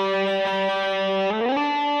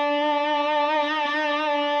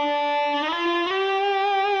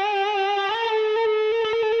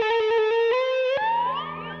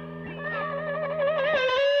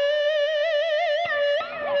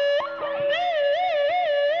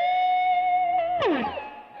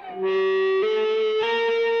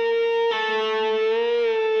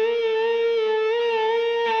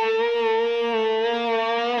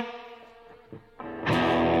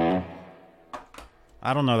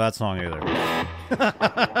 I don't know that song either.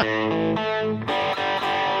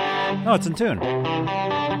 No, it's in tune.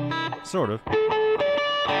 Sort of.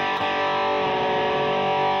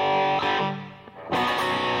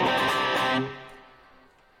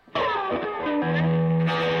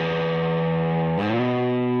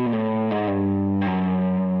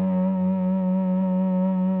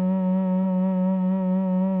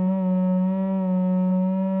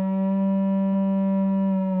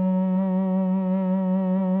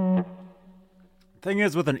 Thing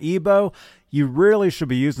is, with an EBow, you really should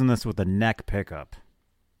be using this with a neck pickup.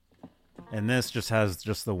 And this just has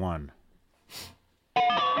just the one.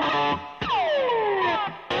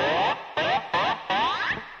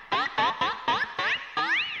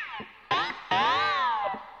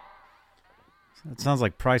 It sounds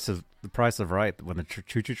like the price of right when the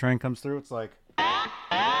choo-choo train comes through. It's like.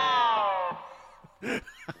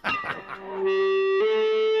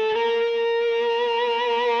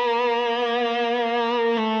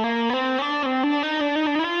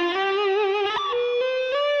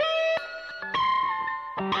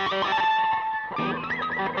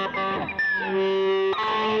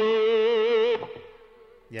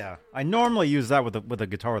 Yeah, I normally use that with a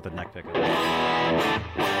guitar with a neck pickup.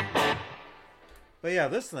 But yeah,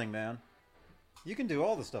 this thing, man, you can do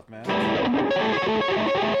all the stuff, man.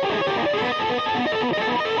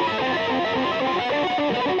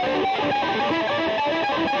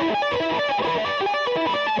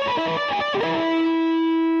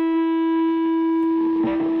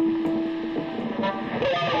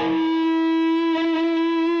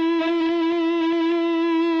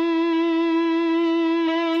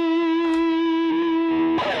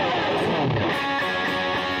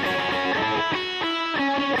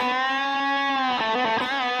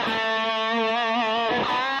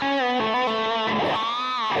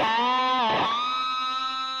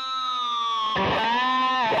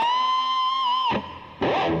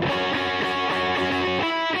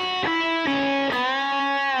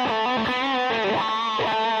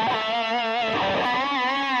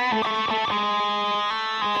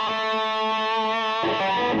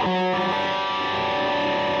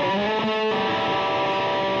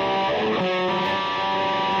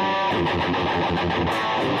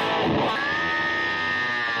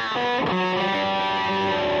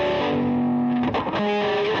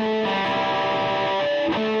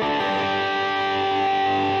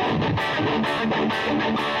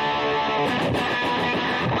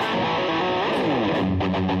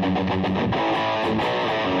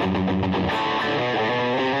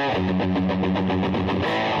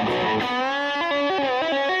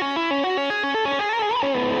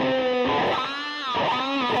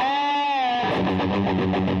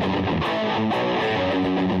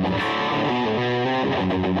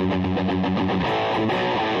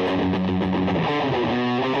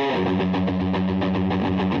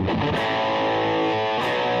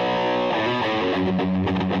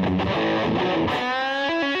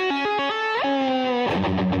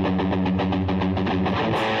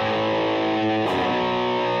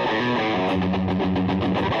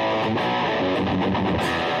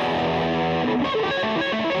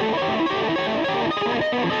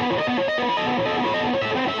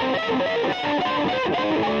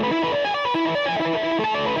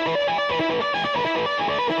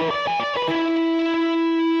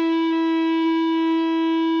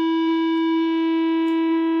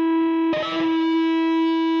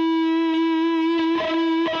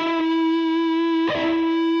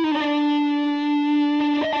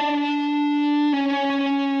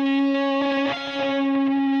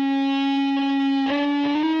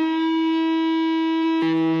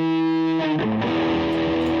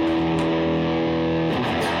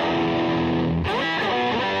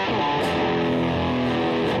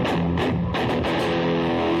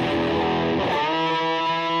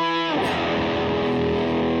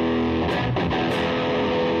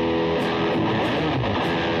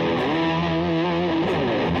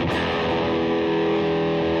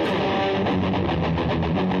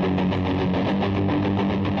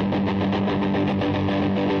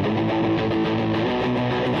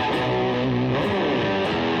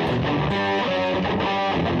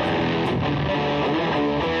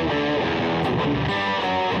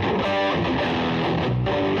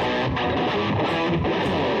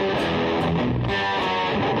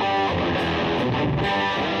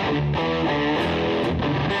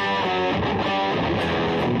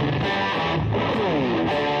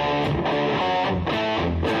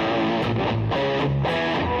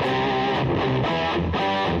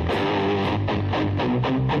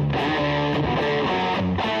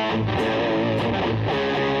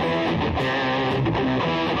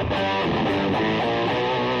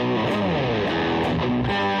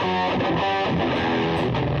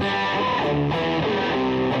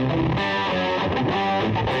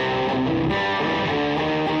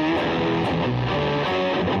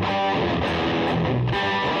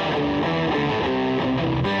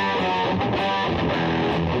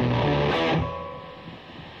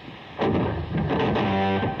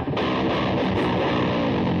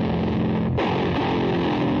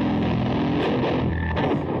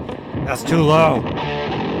 That's too low. Oh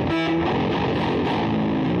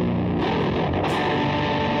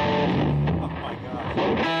my God.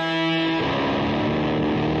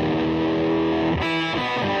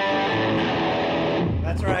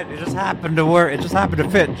 That's right. It just happened to work. It just happened to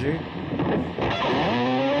fit, G.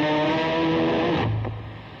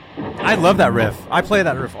 I love that riff. I play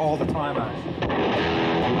that riff all the time, actually.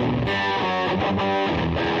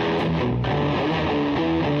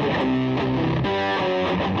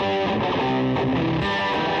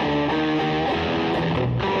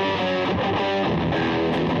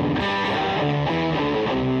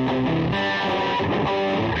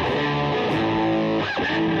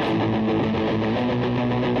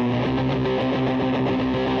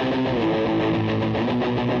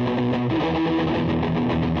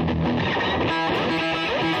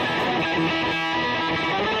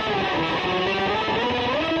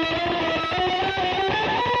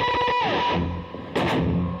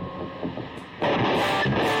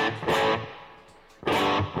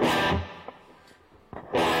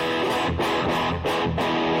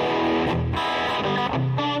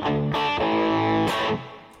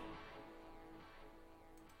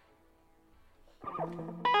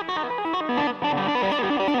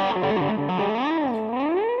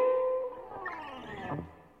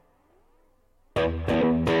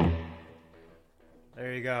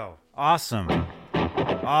 There you go. Awesome.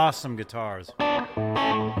 Awesome guitars.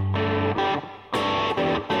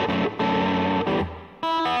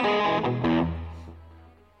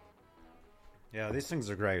 Yeah, these things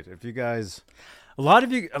are great. If you guys, a lot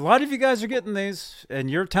of you guys are getting these, and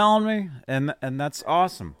you're telling me, and that's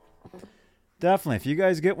awesome. Definitely, if you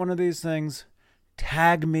guys get one of these things,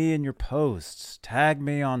 tag me in your posts. Tag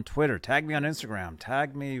me on Twitter. Tag me on Instagram.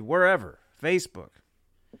 Tag me wherever. Facebook.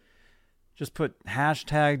 Just put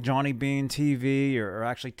hashtag Johnny Bean TV or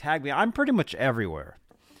actually tag me. I'm pretty much everywhere.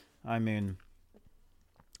 I mean,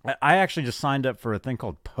 I actually just signed up for a thing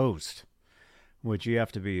called Post, which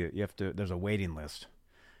there's a waiting list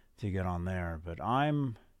to get on there. But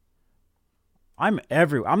I'm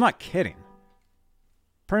everywhere. I'm not kidding.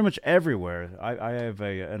 Pretty much everywhere. I have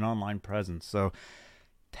an online presence. So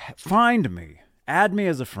find me. Add me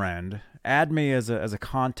as a friend. Add me as a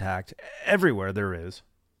contact everywhere there is.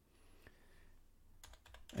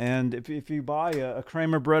 And if you buy a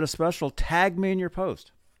Kramer Baretta special, tag me in your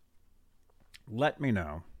post. Let me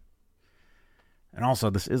know. And also,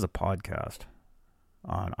 this is a podcast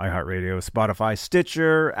on iHeartRadio, Spotify,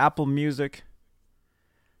 Stitcher, Apple Music.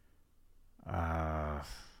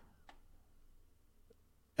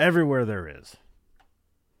 Everywhere there is.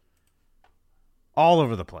 All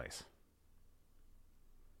over the place.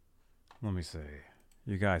 Let me see.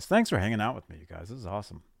 You guys, thanks for hanging out with me, you guys. This is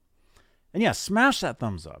awesome. And yeah, smash that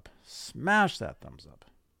thumbs up. Smash that thumbs up.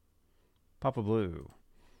 Papa Blue.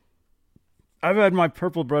 I've had my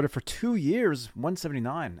Purple Baretta for 2 years,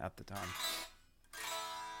 179 at the time.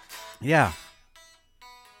 Yeah.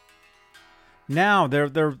 Now they're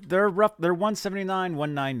rough. They're 179,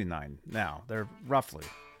 199. Now they're roughly.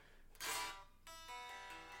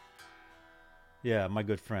 Yeah, my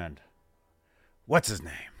good friend. What's his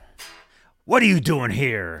name? What are you doing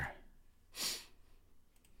here?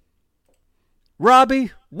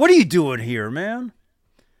 Robbie, what are you doing here, man?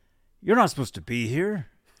 You're not supposed to be here.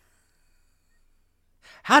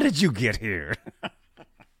 How did you get here?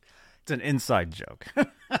 It's an inside joke.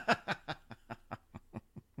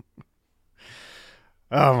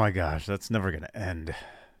 Oh my gosh, that's never going to end.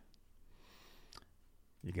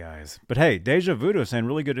 You guys. But hey, Deja Voodoo saying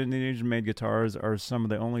really good Indonesian-made guitars are some of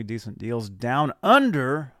the only decent deals down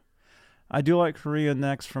under. I do like Korean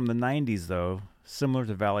necks from the 90s, though. Similar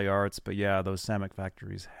to Valley Arts, but yeah, those Samick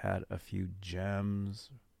factories had a few gems.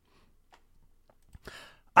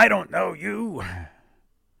 I don't know you.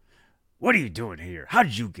 What are you doing here? How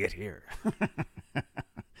did you get here?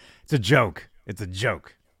 It's a joke. It's a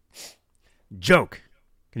joke. Joke.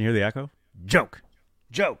 Can you hear the echo? Joke.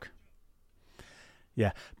 Joke.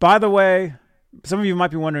 Yeah. By the way, some of you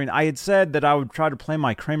might be wondering, I had said that I would try to play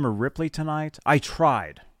my Kramer Ripley tonight. I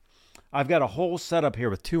tried. I've got a whole setup here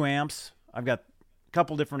with 2 amps. I've got a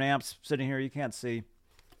couple different amps sitting here. You can't see.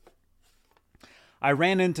 I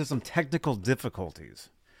ran into some technical difficulties,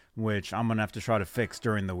 which I'm going to have to try to fix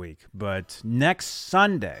during the week. But next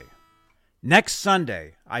Sunday,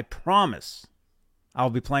 I promise I'll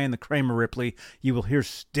be playing the Kramer Ripley. You will hear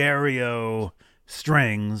stereo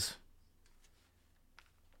strings.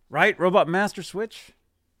 Right, Robot Master Switch?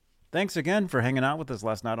 Thanks again for hanging out with us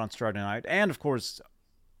last night on Friday night. And, of course,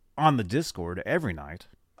 on the Discord every night.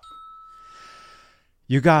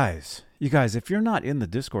 You guys, if you're not in the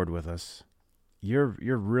Discord with us, you're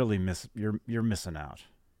really you're missing out.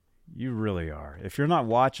 You really are. If you're not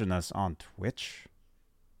watching us on Twitch,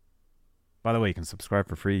 by the way, you can subscribe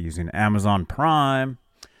for free using Amazon Prime.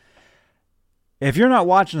 If you're not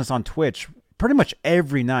watching us on Twitch, pretty much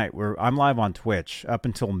every night I'm live on Twitch up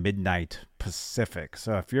until midnight Pacific.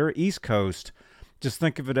 So if you're East Coast, just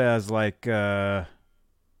think of it as like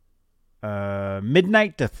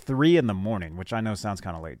midnight to 3 in the morning, which I know sounds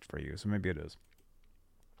kind of late for you, so maybe it is.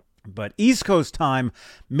 But East Coast time,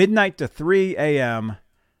 midnight to 3 a.m.,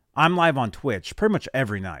 I'm live on Twitch pretty much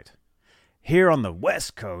every night. Here on the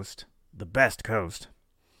West Coast, the best coast,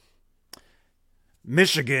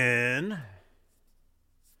 Michigan,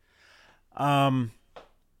 we're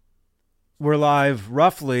live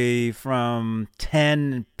roughly from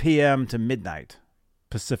 10 p.m. to midnight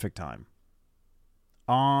Pacific time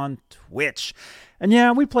on Twitch. And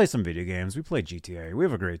yeah, we play some video games. We play GTA. We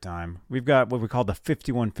have a great time. We've got what we call the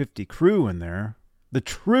 5150 crew in there. The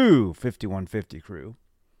true 5150 crew.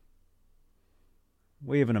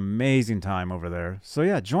 We have an amazing time over there. So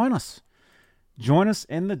yeah, join us. Join us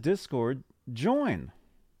in the Discord. Join.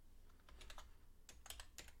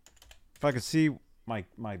 If I could see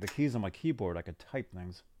the keys on my keyboard, I could type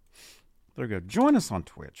things. They're good. Join us on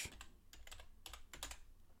Twitch.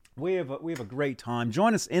 We have a great time.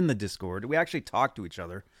 Join us in the Discord. We actually talk to each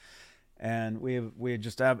other, and we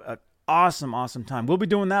just have an awesome time. We'll be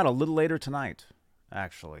doing that a little later tonight.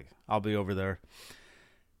 Actually, I'll be over there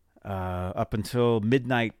up until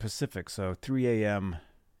midnight Pacific, so 3 a.m.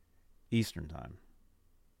 Eastern time.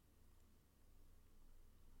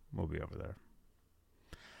 We'll be over there.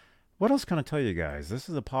 What else can I tell you guys? This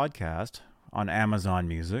is a podcast. on Amazon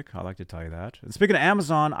Music. I like to tell you that. And speaking of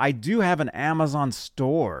Amazon, I do have an Amazon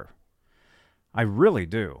store. I really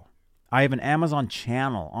do. I have an Amazon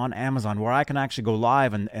channel on Amazon where I can actually go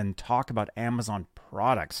live and talk about Amazon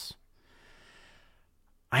products.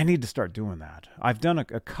 I need to start doing that. I've done a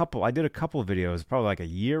couple. I did a couple of videos probably like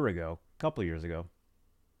a couple of years ago.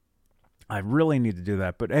 I really need to do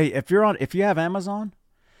that. But hey, if you have Amazon,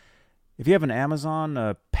 if you have an Amazon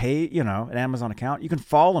an Amazon account, you can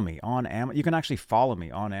follow me on Amazon. You can actually follow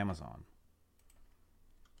me on Amazon.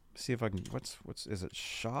 See if I can. Is it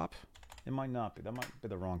shop? It might not be. That might be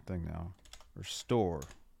the wrong thing now. Or store.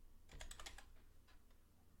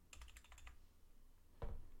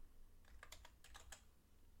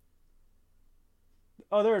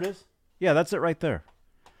 Oh, there it is. Yeah, that's it right there.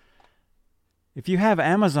 If you have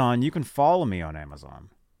Amazon, you can follow me on Amazon.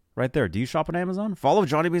 Right there. Do you shop on Amazon? Follow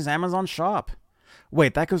Johnny Bean's Amazon shop.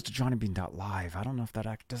 Wait, that goes to johnnybean.live. I don't know if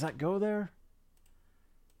does that go there?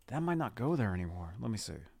 That might not go there anymore. Let me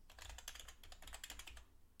see.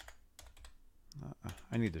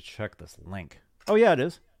 I need to check this link. Oh, yeah, it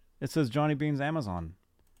is. It says Johnny Bean's Amazon.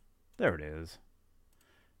 There it is.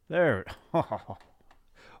 There.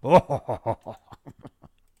 Oh.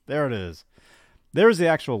 There it is. There's the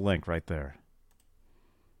actual link right there.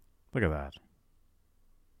 Look at that.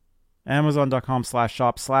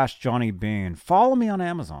 Amazon.com/shop/Johnny Bean. Follow me on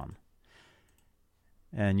Amazon.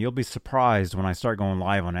 And you'll be surprised when I start going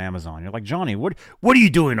live on Amazon. You're like, Johnny, what are you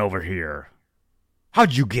doing over here?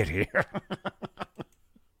 How'd you get here?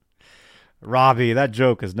 Robbie, that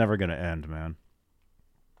joke is never going to end, man.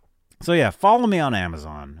 So yeah, follow me on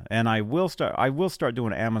Amazon, and I will start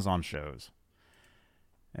doing Amazon shows.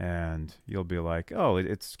 And you'll be like, oh,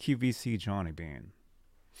 it's QVC Johnny Bean.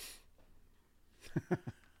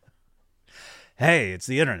 Hey, it's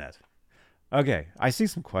the internet. Okay, I see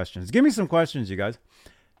some questions. Give me some questions, you guys.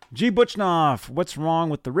 G. Butchnoff, what's wrong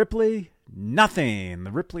with the Ripley? Nothing.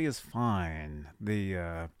 The Ripley is fine.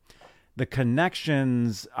 The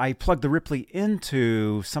connections, I plug the Ripley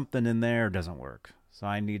into something in there, doesn't work. So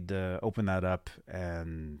I need to open that up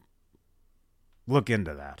and look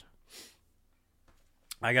into that.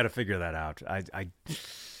 I got to figure that out. It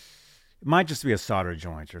might just be a solder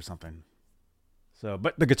joint or something. So,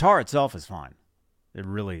 but the guitar itself is fine. It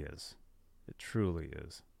really is. It truly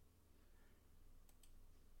is.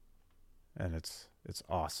 And it's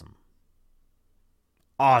awesome.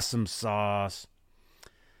 Awesome sauce.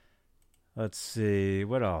 Let's see.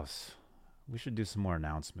 What else? We should do some more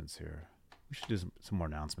announcements here. We should do some more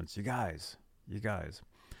announcements. You guys.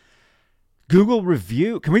 Google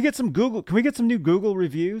review. Can we get some new Google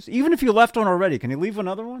reviews? Even if you left one already, can you leave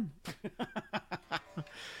another one?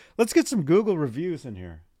 Let's get some Google reviews in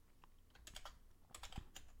here.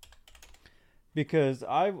 Because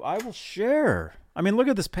I will share. I mean, look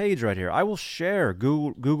at this page right here. I will share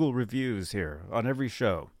Google reviews here on every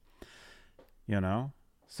show. You know?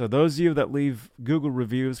 So those of you that leave Google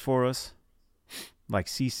reviews for us, like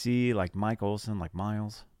CC, like Mike Olson, like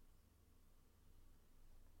Miles.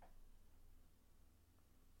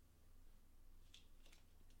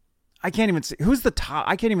 I can't even see who's the top.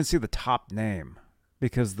 I can't even see the top name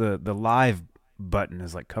because the live button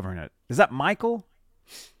is like covering it. Is that Michael?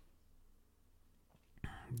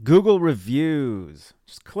 Google reviews.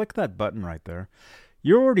 Just click that button right there.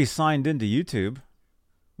 You're already signed into YouTube,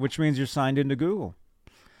 which means you're signed into Google.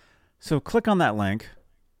 So click on that link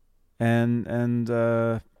and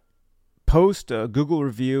post a Google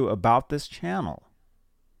review about this channel,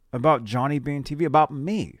 about Johnny Bean TV, about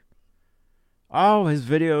me. Oh, his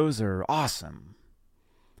videos are awesome.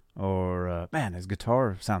 Or, man, his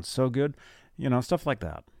guitar sounds so good. You know, stuff like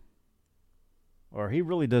that. Or he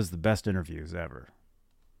really does the best interviews ever.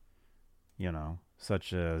 You know,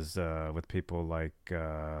 such as with people like,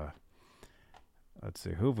 let's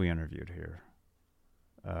see, who have we interviewed here?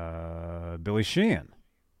 Billy Sheehan.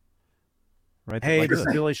 Right. Hey, this is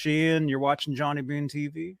Billy Sheehan. You're watching Johnny Bean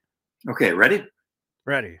TV. Okay, ready?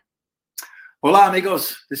 Ready. Hola,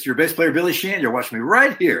 amigos. This is your bass player, Billy Sheehan. You're watching me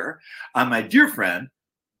right here on my dear friend,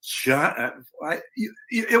 John.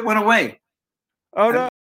 It went away. Oh, no.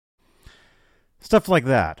 Stuff like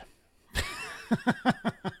that.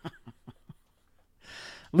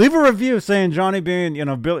 Leave a review saying Johnny Bean, you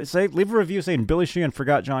know, leave a review saying Billy Sheehan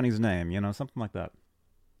forgot Johnny's name, you know, something like that.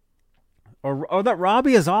 Or that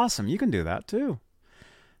Robbie is awesome. You can do that too.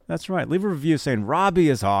 That's right. Leave a review saying Robbie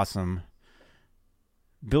is awesome.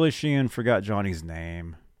 Billy Sheehan forgot Johnny's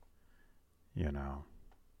name. You know.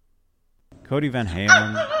 Cody Van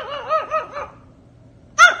Halen.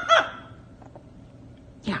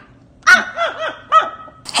 Yeah.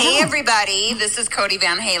 Hey everybody, this is Cody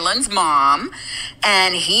Van Halen's mom.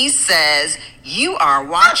 and he says, "You are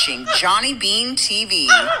watching Johnny Bean TV."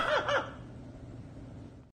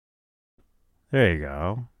 There you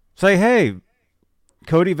go. Say, hey,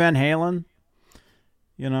 Cody Van Halen,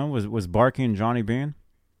 was barking Johnny Bean.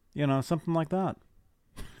 Something like that.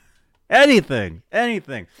 Anything.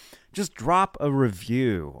 Just drop a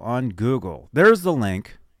review on Google. There's the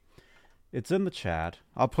link. It's in the chat.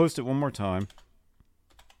 I'll post it one more time.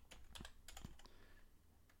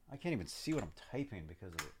 I can't even see what I'm typing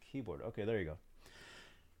because of the keyboard. Okay, there you go.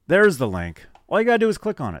 There's the link. All you got to do is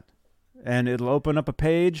click on it. And it'll open up a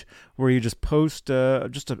page where you just post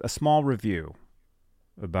just a small review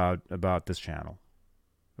about this channel,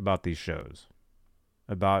 about these shows,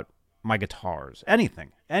 about my guitars,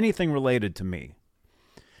 anything related to me.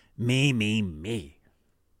 Me.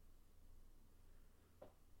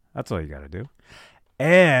 That's all you got to do.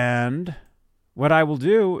 And what I will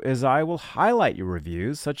do is I will highlight your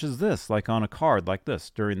reviews, such as this, like on a card like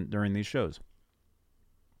this during these shows.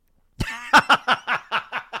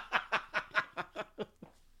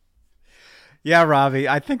 Yeah, Robbie,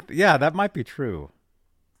 I think, that might be true.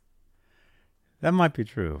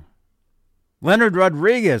 Leonard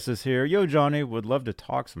Rodriguez is here. Yo, Johnny, would love to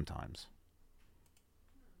talk sometimes.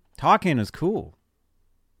 Talking is cool.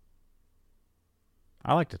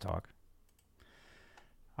 I like to talk.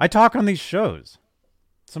 I talk on these shows.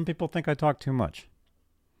 Some people think I talk too much.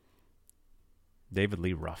 David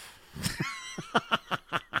Lee Ruff.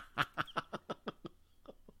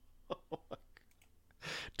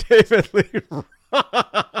 David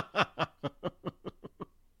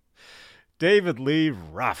Lee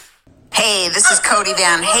Ruff. Hey, this is Cody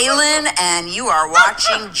Van Halen, and you are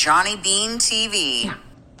watching Johnny Bean TV.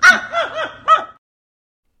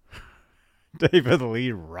 David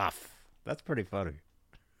Lee Ruff. That's pretty funny.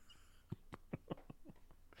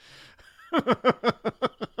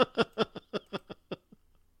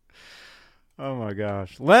 Oh my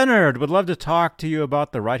gosh. Leonard, would love to talk to you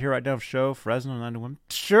about the Right Here, Right Now show, Fresno 9 to 1.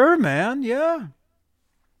 Sure, man. Yeah.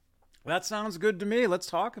 That sounds good to me. Let's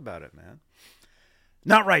talk about it, man.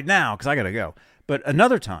 Not right now, because I got to go. But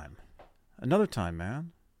another time.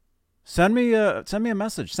 Man. Send me a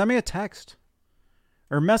message. Send me a text.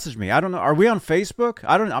 Or message me. I don't know. Are we on Facebook?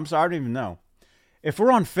 I'm sorry, I don't even know. If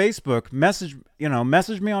we're on Facebook, message me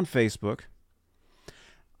on Facebook.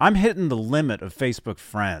 I'm hitting the limit of Facebook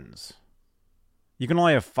friends. You can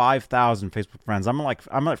only have 5,000 Facebook friends.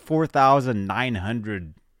 I'm at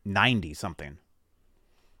 4,990 something.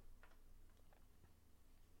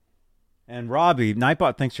 And Robbie,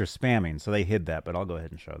 Nightbot thinks you're spamming, so they hid that, but I'll go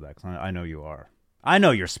ahead and show that, because I know you are. I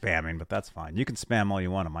know you're spamming, but that's fine. You can spam all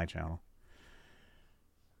you want on my channel.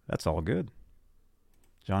 That's all good.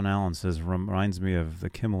 John Allen says, reminds me of the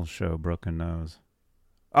Kimmel show, Broken Nose.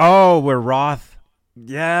 Oh, where Roth...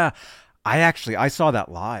 Yeah, I saw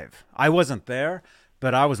that live. I wasn't there,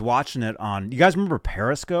 but I was watching it on... You guys remember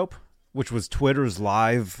Periscope, which was Twitter's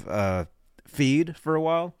live feed for a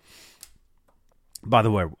while? By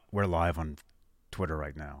the way, we're live on Twitter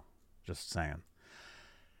right now. Just saying.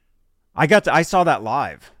 I saw that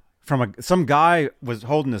live from some guy was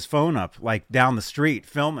holding his phone up like down the street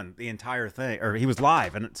filming the entire thing, or he was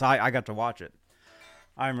live, and so I got to watch it.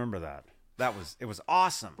 I remember that. It was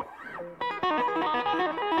awesome.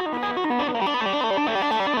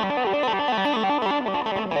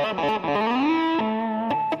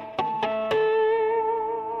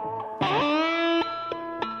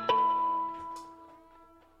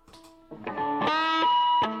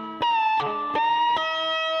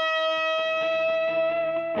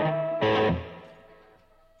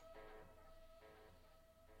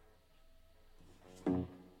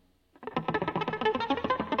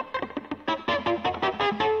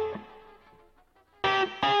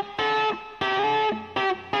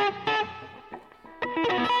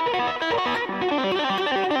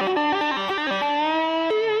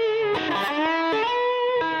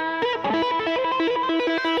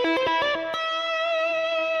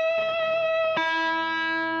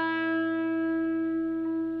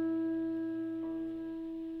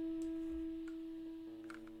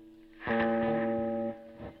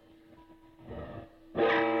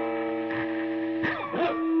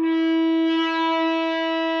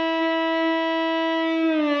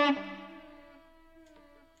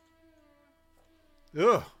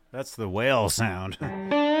 Ugh, that's the whale sound.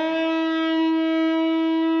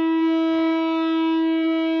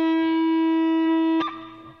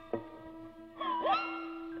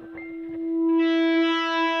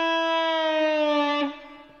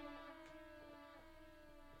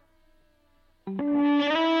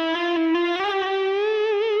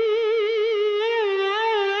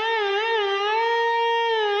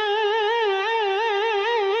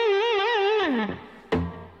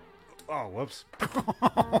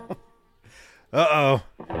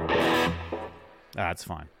 That's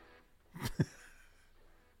fine.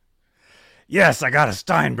 Yes, I got a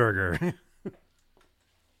Steinberger.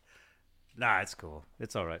 Nah, it's cool.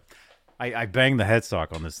 It's all right. I banged the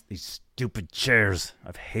headstock on these stupid chairs.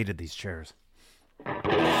 I've hated these chairs.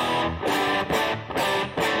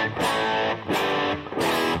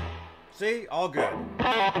 See? All good.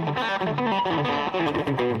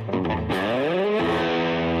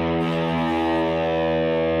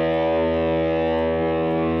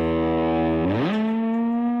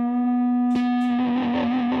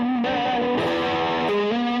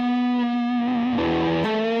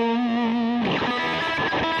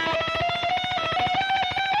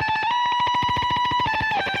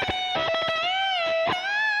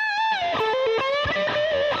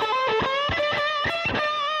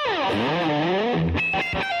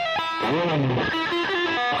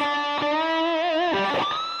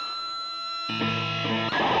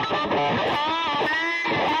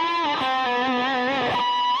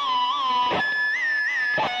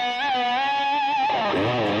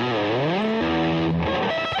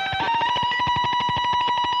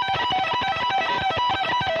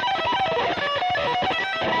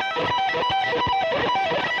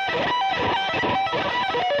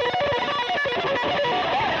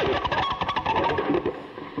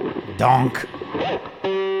 Donk.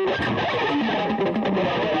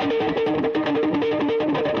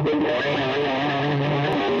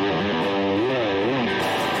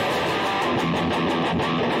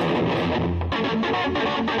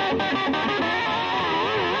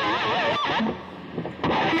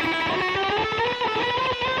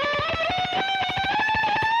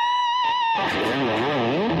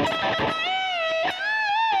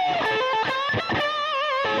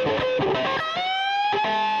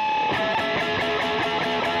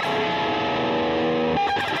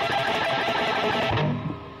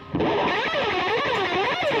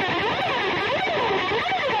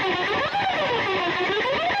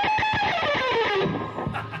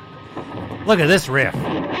 Look at this riff.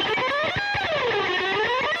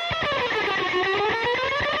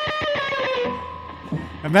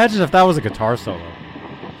 Imagine if that was a guitar solo.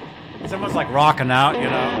 Someone's like rocking out, you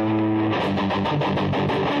know.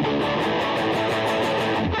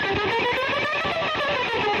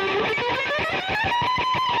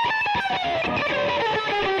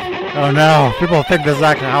 Oh no, people think this is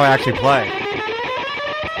actually how I actually play.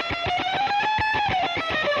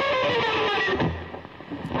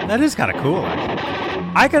 That is kind of cool,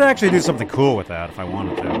 actually. I could actually do something cool with that if I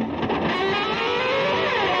wanted to.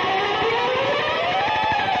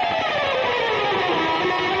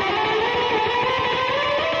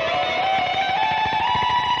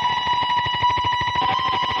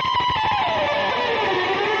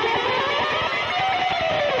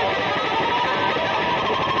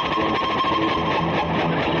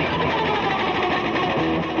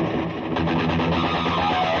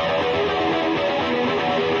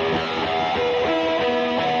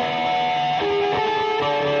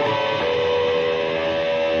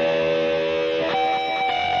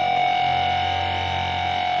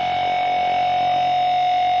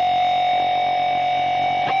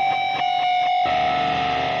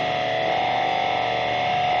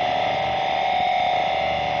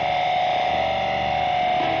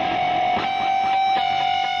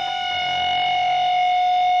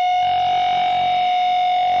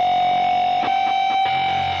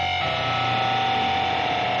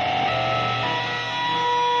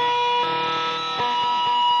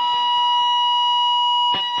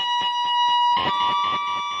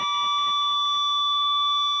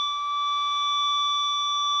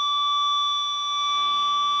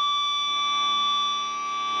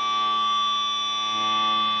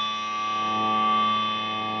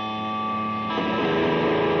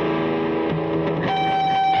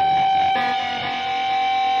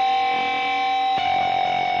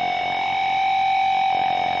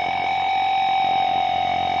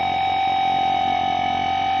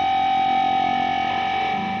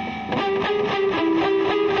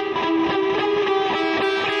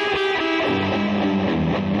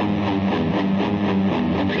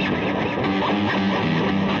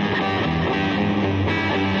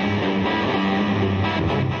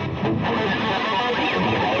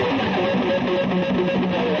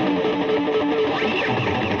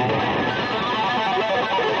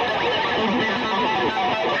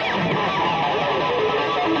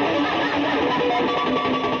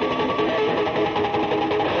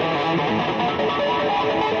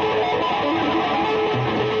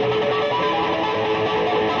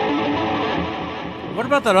 What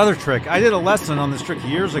about that other trick? I did a lesson on this trick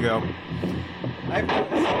years ago. I've done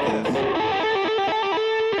this like this.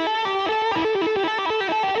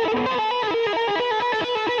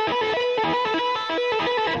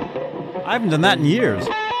 I haven't done that in years.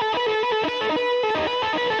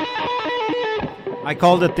 I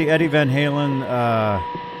called it the Eddie Van Halen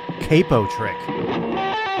capo trick.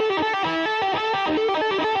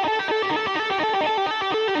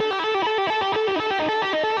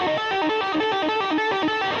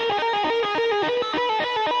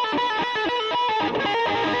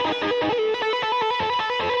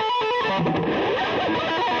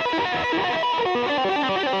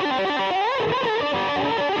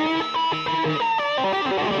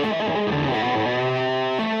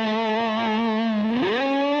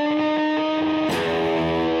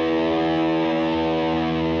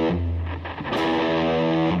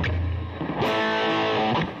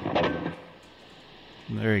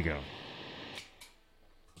 There you go.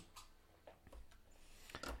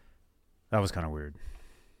 That was kind of weird.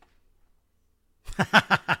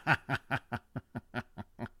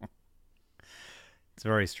 It's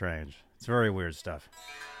very strange. It's very weird stuff.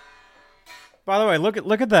 By the way, look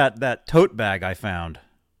at that tote bag I found.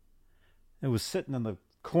 It was sitting in the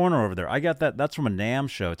corner over there. I got that. That's from a NAMM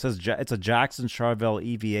show. It says it's a Jackson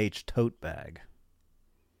Charvel EVH tote bag.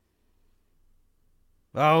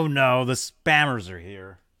 Oh no, the spammers are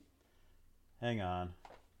here. Hang on.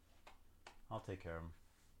 I'll take care of them.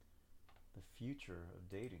 The future of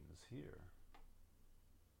dating is here.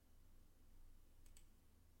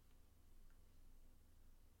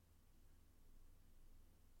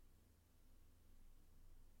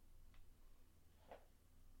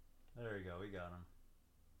 There you go, we got him.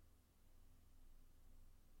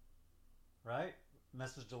 Right?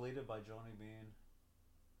 Message deleted by Johnny Bean.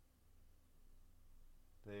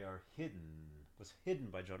 They are hidden. Was hidden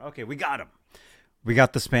by Johnny. Okay, we got him. We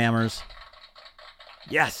got the spammers.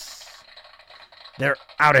 Yes! They're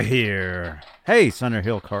out of here. Hey, Thunder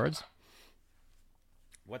Hill Cards.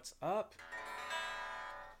 What's up?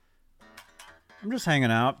 I'm just hanging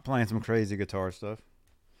out, playing some crazy guitar stuff.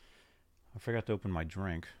 I forgot to open my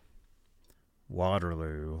drink.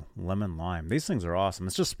 Waterloo, lemon lime. These things are awesome.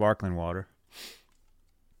 It's just sparkling water.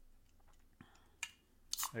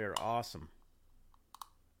 They're awesome.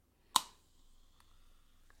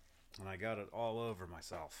 And I got it all over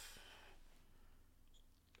myself.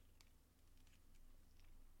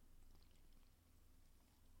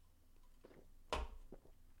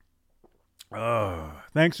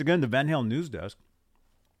 Thanks again to Van Halen News Desk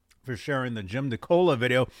for sharing the Jim DeCola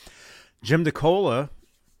video. Jim DeCola,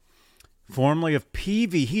 formerly of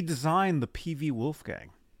Peavey, he designed the Peavey Wolfgang.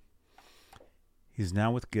 He's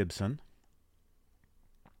now with Gibson.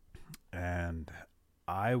 And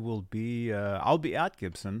I'll be at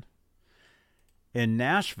Gibson in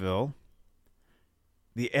Nashville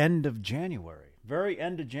the end of January. Very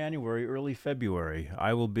end of January, early February.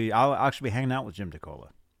 I'll actually be hanging out with Jim DeCola.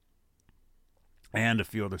 And a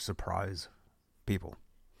few other surprise people.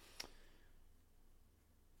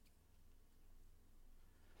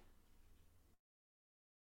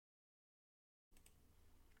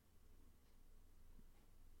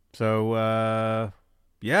 So,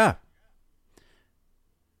 yeah.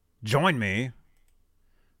 Join me.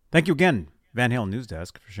 Thank you again, Van Halen News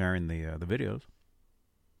Desk, for sharing the videos.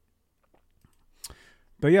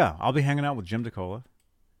 But yeah, I'll be hanging out with Jim DeCola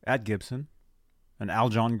at Gibson and Al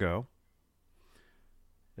John Go.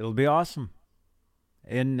 It'll be awesome.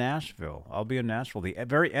 In Nashville. I'll be in Nashville the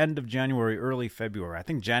very end of January, early February. I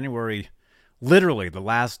think January, literally the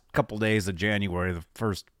last couple days of January, the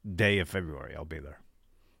first day of February, I'll be there.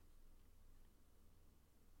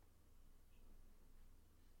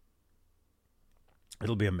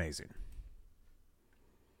 It'll be amazing.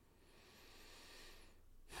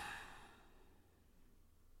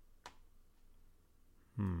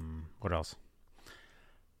 What else?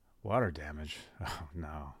 Water damage. Oh,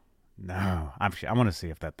 no. No. I want to see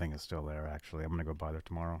if that thing is still there, actually. I'm going to go by there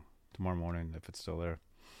tomorrow morning, if it's still there.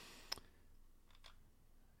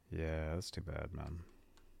 Yeah, that's too bad, man.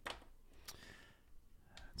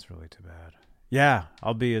 It's really too bad. Yeah,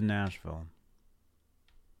 I'll be in Nashville.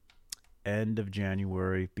 End of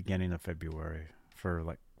January, beginning of February. For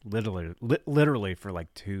like, literally for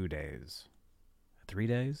like 2 days. 3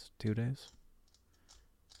 days? 2 days?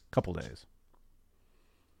 Couple days.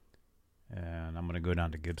 And I'm going to go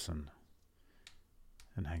down to Gibson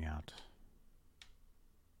and hang out.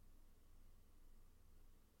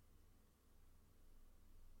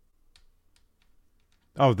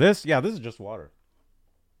 Oh, this? Yeah, this is just water.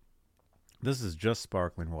 This is just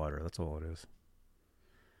sparkling water. That's all it is.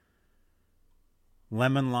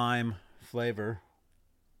 Lemon lime flavor.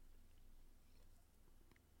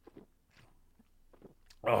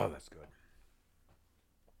 Oh, that's good.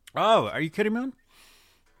 Oh, are you kidding me?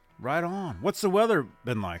 Right on. What's the weather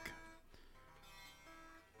been like?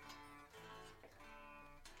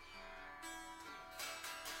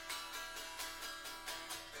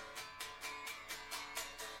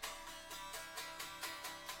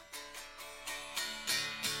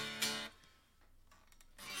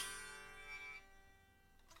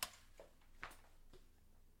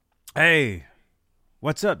 Hey,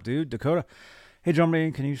 what's up, dude? Dakota. Hey,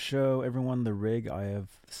 Johnny, can you show everyone the rig I have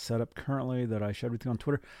set up currently that I shared with you on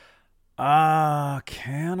Twitter?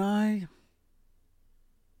 Can I?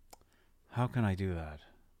 How can I do that?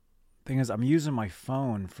 Thing is, I'm using my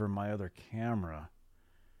phone for my other camera.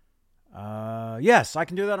 Yes, I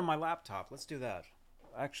can do that on my laptop. Let's do that.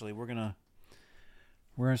 Actually, we're gonna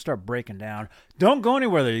start breaking down. Don't go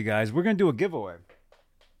anywhere there, you guys. We're gonna do a giveaway.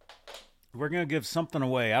 We're gonna give something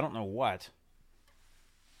away. I don't know what.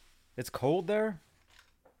 It's cold there?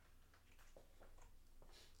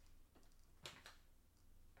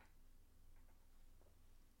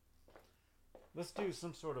 Let's do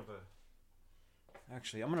some sort of a...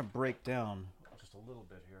 Actually, I'm going to break down just a little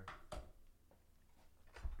bit here.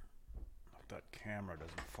 Hope that camera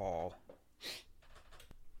doesn't fall.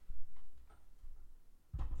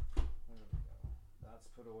 There we go. That's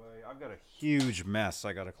put away. I've got a huge mess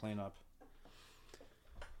I got to clean up.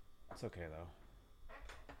 It's okay, though.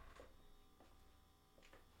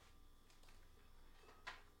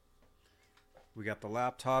 We got the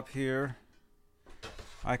laptop here.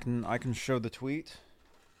 I can show the tweet.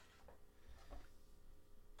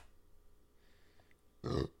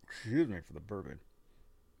 Excuse me for the bourbon.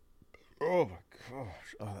 Oh my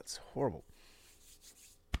gosh. Oh, that's horrible.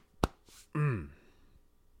 Oh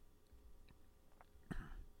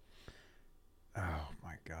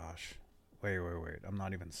my gosh. Wait. I'm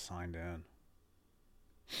not even signed in.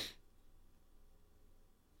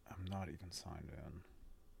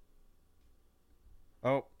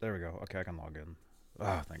 Oh, there we go. Okay, I can log in.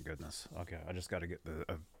 Oh, thank goodness. Okay, I just got to get the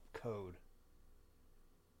code.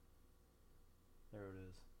 There it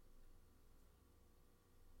is.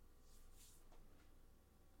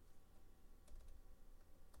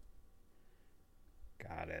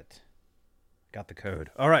 Got it. Got the code.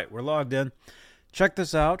 All right, we're logged in. Check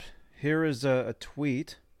this out. Here is a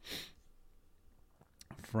tweet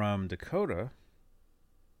from Dakota.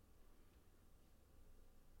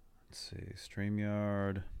 Let's see,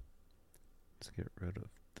 StreamYard. Let's get rid of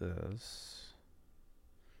this.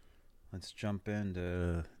 Let's jump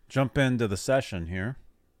into the session here.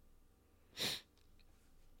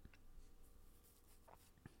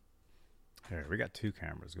 Here, we got two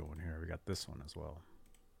cameras going here. We got this one as well.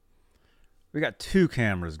 We got two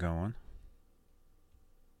cameras going.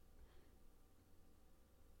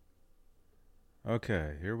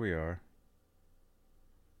 Okay, here we are.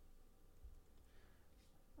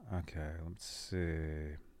 Okay, let's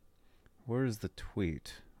see. Where's the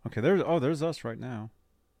tweet? Okay, there's us right now.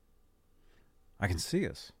 I can see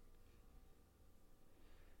us.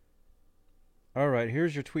 All right,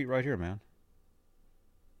 here's your tweet right here, man.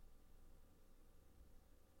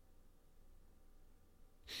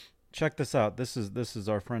 Check this out. This is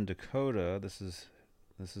our friend Dakota. This is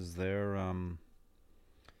their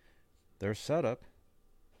setup.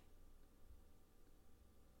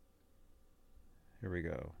 Here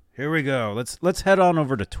we go. Let's head on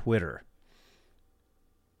over to Twitter.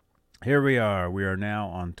 Here we are. We are now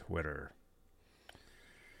on Twitter.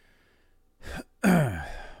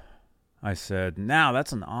 I said, now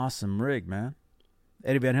that's an awesome rig, man.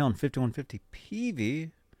 Eddie Van Halen 5150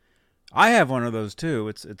 PV. I have one of those too.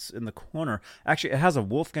 It's in the corner. Actually, it has a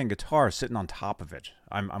Wolfgang guitar sitting on top of it.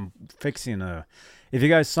 I'm fixing a. If you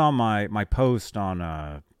guys saw my post on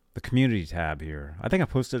the community tab here, I think I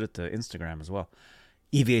posted it to Instagram as well.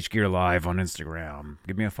 EVH Gear Live on Instagram.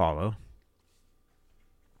 Give me a follow.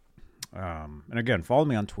 And again, follow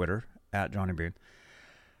me on Twitter at Johnny Bean.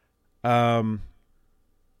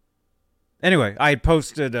 Anyway, I had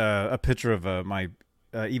posted a picture of my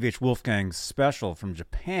EVH Wolfgang special from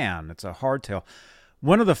Japan. It's a hardtail.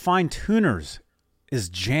 One of the fine tuners is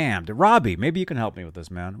jammed. Robbie, maybe you can help me with this,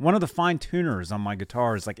 man. One of the fine tuners on my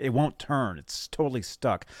guitar is like, it won't turn. It's totally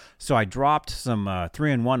stuck. So I dropped some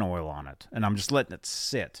 3-in-1 oil on it, and I'm just letting it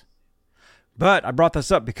sit. But I brought this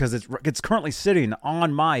up because it's currently sitting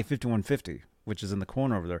on my 5150, which is in the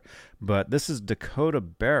corner over there. But this is Dakota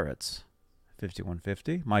Barrett's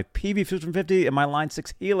 5150, my PV 5150, and my Line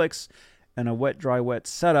 6 Helix, and a wet, dry, wet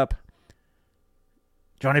setup.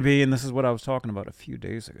 Johnny B, and this is what I was talking about a few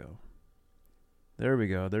days ago. There we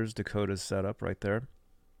go. There's Dakota's setup right there.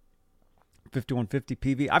 5150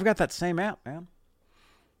 PV. I've got that same amp, man.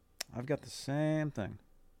 I've got the same thing.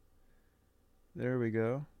 There we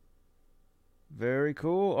go. Very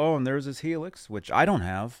cool. Oh, and there's his Helix, which I don't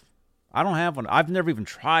have. I don't have one. I've never even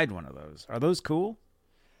tried one of those. Are those cool?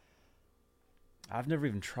 I've never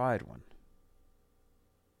even tried one.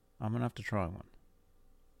 I'm going to have to try one.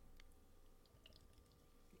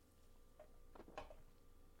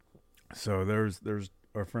 So there's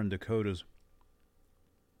our friend Dakota's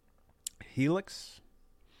Helix.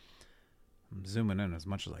 I'm zooming in as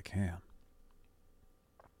much as I can.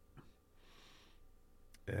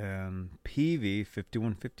 And PV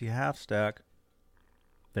 5150 half stack.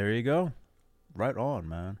 There you go. Right on,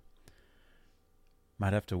 man.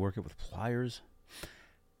 Might have to work it with pliers.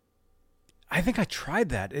 I think I tried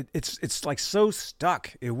that. It's like so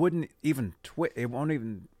stuck. It wouldn't even twist. It won't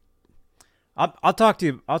even. I'll talk to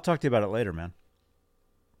you. I'll talk to you about it later, man.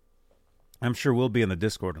 I'm sure we'll be in the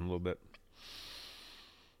Discord in a little bit.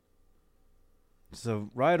 So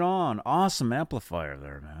right on. Awesome amplifier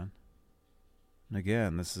there, man. And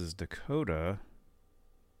again, this is Dakota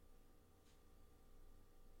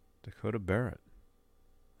Barrett.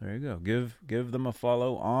 There you go. Give them a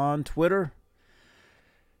follow on Twitter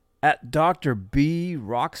at Dr. B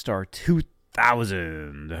Rockstar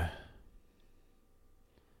 2000.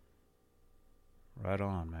 Right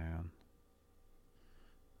on, man.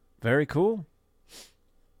 Very cool.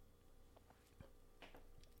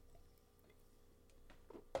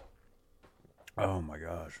 Oh my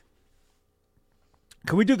gosh.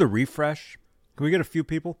 Can we do the refresh? Can we get a few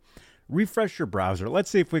people? Refresh your browser. Let's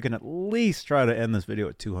see if we can at least try to end this video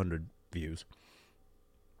at 200 views.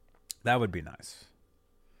 That would be nice.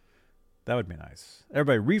 That would be nice.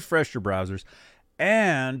 Everybody refresh your browsers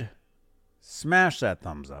and smash that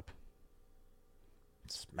thumbs up.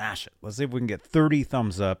 Smash it. Let's see if we can get 30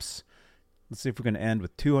 thumbs ups. Let's see if we can end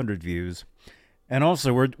with 200 views. And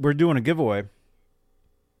also, we're doing a giveaway.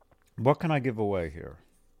 What can I give away here?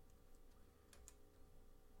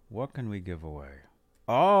 What can we give away?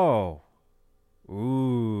 Oh.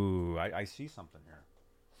 Ooh, I see something here.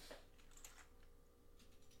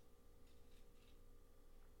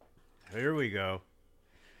 Here we go.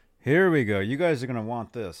 Here we go. You guys are going to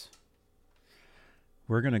want this.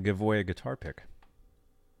 We're going to give away a guitar pick.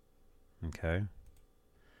 Okay.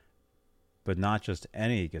 But not just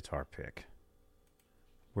any guitar pick.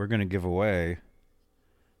 We're going to give away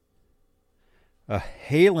a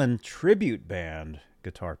Halen tribute band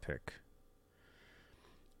guitar pick.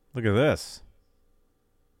 Look at this.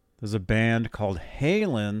 There's a band called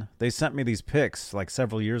Halen. They sent me these picks like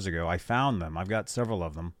several years ago. I found them. I've got several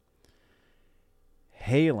of them.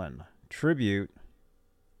 Halen tribute.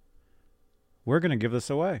 We're going to give this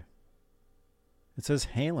away. It says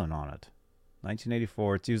Halen on it.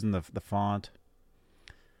 1984. It's using the font.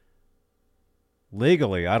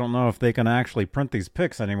 Legally, I don't know if they can actually print these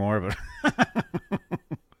picks anymore, but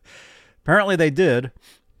apparently they did.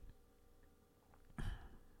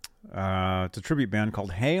 It's a tribute band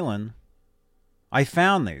called Halen. I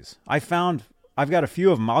found these. I've got a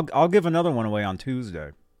few of them. I'll give another one away on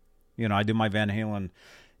Tuesday. You know, I do my Van Halen.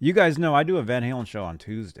 You guys know I do a Van Halen show on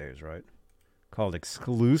Tuesdays, right? Called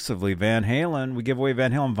exclusively Van Halen. We give away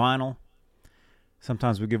Van Halen vinyl.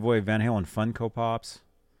 Sometimes we give away Van Halen Funko Pops.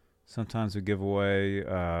 Sometimes we give away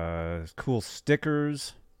cool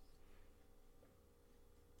stickers.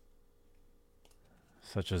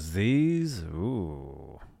 Such as these.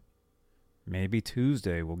 Ooh. Maybe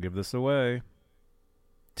Tuesday we'll give this away.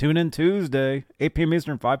 Tune in Tuesday, 8 p.m.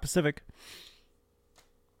 Eastern, 5 Pacific.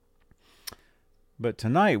 But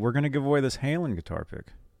tonight we're going to give away this Halen guitar pick.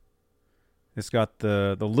 It's got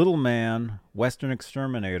the Little Man Western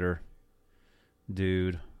Exterminator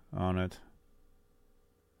dude on it.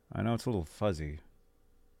 I know it's a little fuzzy.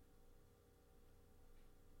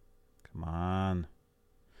 Come on.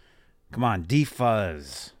 Come on,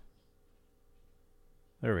 defuzz.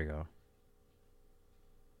 There we go.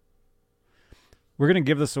 We're going to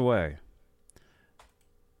give this away.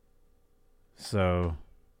 So,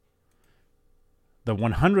 the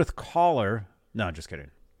 100th caller... No, just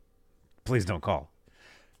kidding. Please don't call.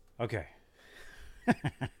 Okay.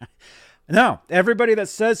 No, everybody that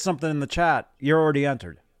says something in the chat, you're already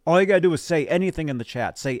entered. All you got to do is say anything in the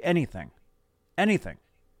chat. Say anything. Anything.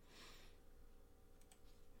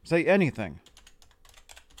 Say anything.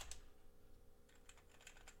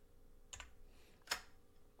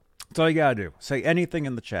 That's all you got to do. Say anything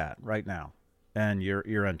in the chat right now, and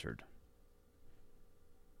you're entered.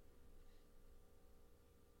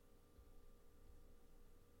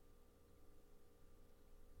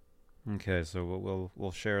 Okay, so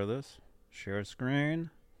we'll share this. Share screen.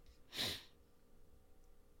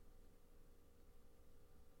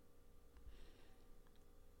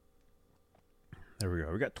 There we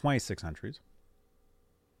go. We got 26 entries.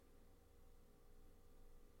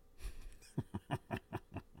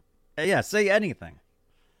 Yeah, say anything.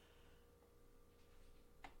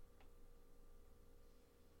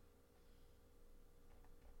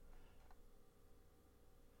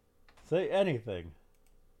 Say anything.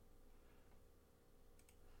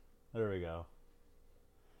 There we go.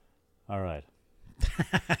 All right.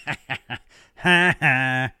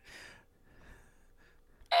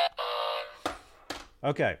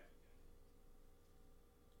 Okay.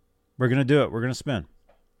 We're going to do it. We're going to spin.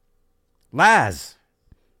 Laz.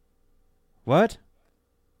 What?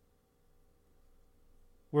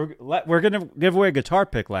 We're going to give away a guitar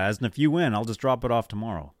pick, Laz, and if you win, I'll just drop it off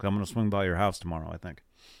tomorrow. 'Cause I'm going to swing by your house tomorrow, I think.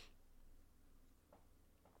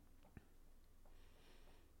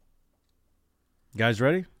 Guys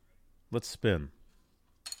ready? Let's spin.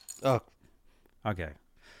 Oh, okay.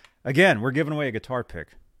 Again, we're giving away a guitar pick.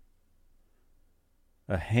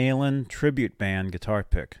 A Halen tribute band guitar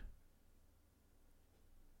pick.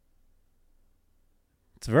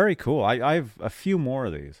 It's very cool. I have a few more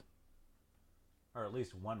of these. Or at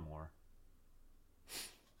least one more.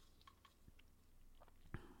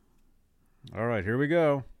 All right, here we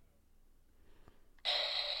go.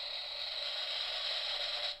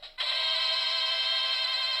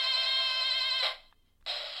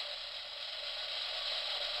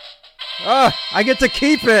 Oh, I get to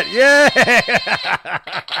keep it. Yeah.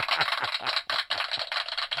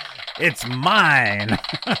 It's mine.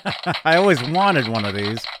 I always wanted one of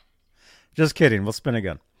these. Just kidding. We'll spin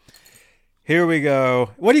again. Here we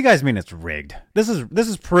go. What do you guys mean it's rigged? This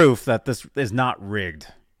is proof that this is not rigged.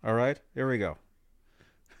 All right? Here we go.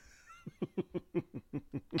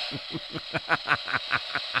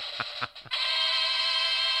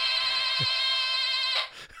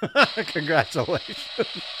 Congratulations.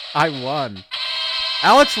 I won.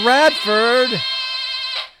 Alex Radford.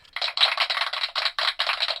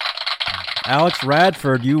 Alex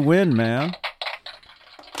Radford, you win, man.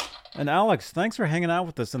 And Alex, thanks for hanging out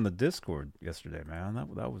with us in the Discord yesterday, man.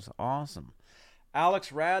 That was awesome.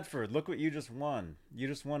 Alex Radford, look what you just won. You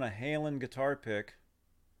just won a Halen guitar pick.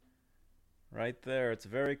 Right there. It's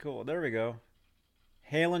very cool. There we go.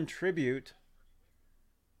 Halen tribute.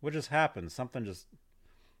 What just happened? Something just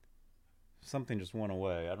went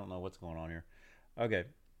away. I don't know what's going on here. Okay.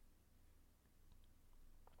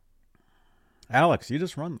 Alex, you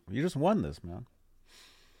just won this, man.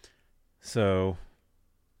 So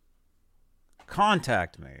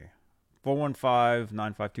contact me.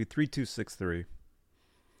 415-952-3263.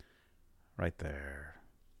 Right there.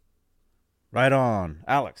 Right on.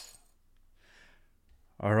 Alex.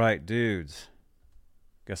 All right, dudes.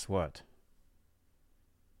 Guess what?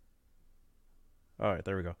 All right,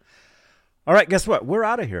 there we go. All right, guess what? We're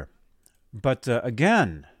out of here. But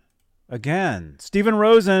again, Stephen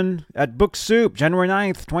Rosen at Book Soup, January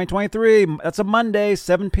 9th, 2023. That's a Monday,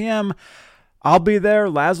 7 p.m. I'll be there.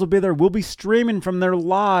 Laz will be there. We'll be streaming from there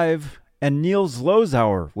live. And Niels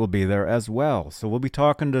Lozauer will be there as well. So we'll be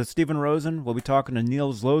talking to Stephen Rosen. We'll be talking to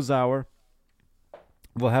Niels Lozauer.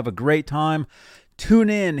 We'll have a great time.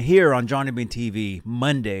 Tune in here on Johnny Bean TV,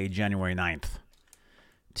 Monday, January 9th.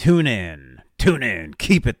 Tune in.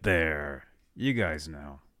 Keep it there. You guys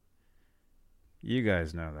know. You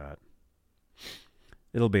guys know that.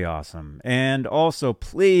 It'll be awesome. And also,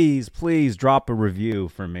 please drop a review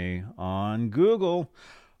for me on Google.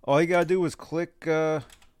 All you got to do is click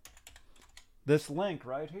this link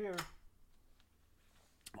right here.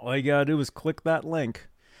 All you got to do is click that link.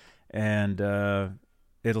 And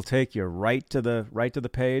it'll take you right to the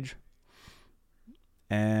page.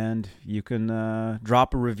 And you can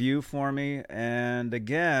drop a review for me. And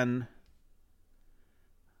again,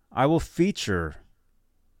 I will feature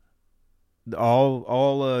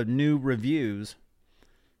all new reviews,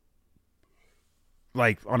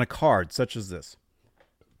 like on a card such as this.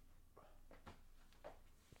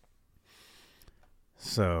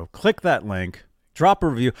 So click that link, drop a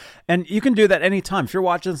review, and you can do that anytime. If you're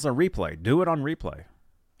watching this on replay, do it on replay.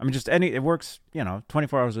 I mean, it works,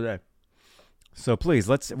 24 hours a day. So please,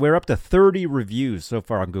 we're up to 30 reviews so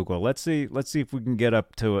far on Google. Let's see if we can get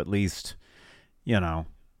up to at least, 100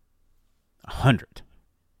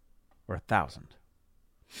 or 1,000.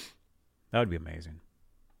 That would be amazing.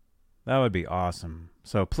 That would be awesome.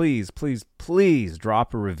 So please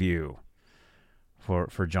drop a review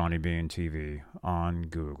for Johnny Bean TV on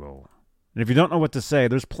Google. And if you don't know what to say,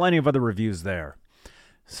 there's plenty of other reviews there.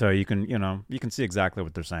 So you can see exactly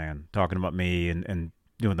what they're saying, talking about me and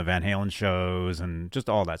doing the Van Halen shows and just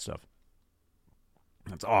all that stuff.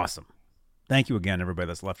 That's awesome. Thank you again, everybody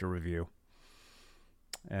that's left a review.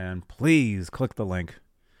 And please click the link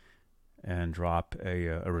and drop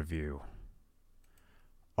a review.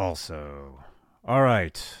 Also, all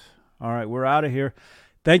right, we're out of here.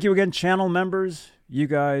 Thank you again, channel members. You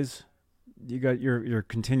guys, your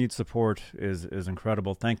continued support is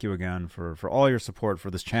incredible. Thank you again for all your support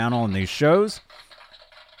for this channel and these shows.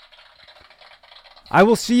 I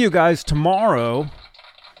will see you guys tomorrow,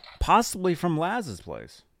 possibly from Laz's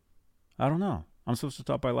place. I don't know. I'm supposed to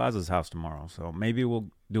stop by Laz's house tomorrow, so maybe we'll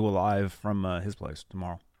do a live from his place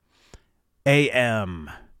tomorrow. a.m.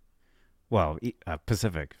 Well,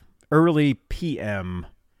 Pacific. Early p.m.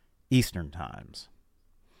 Eastern times.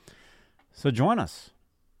 So join us.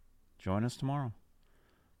 Join us tomorrow.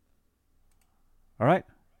 All right.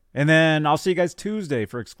 And then I'll see you guys Tuesday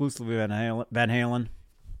for exclusively Van Halen.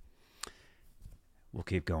 We'll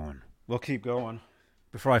keep going. We'll keep going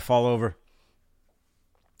before I fall over.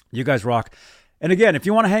 You guys rock. And again, if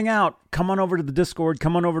you want to hang out, come on over to the Discord.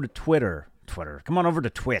 Come on over to Twitter. Come on over to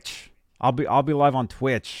Twitch. I'll be live on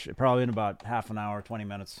Twitch probably in about half an hour, 20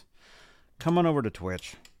 minutes. Come on over to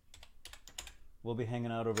Twitch. We'll be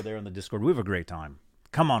hanging out over there in the Discord. We have a great time.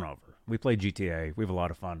 Come on over. We play GTA. We have a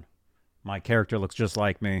lot of fun. My character looks just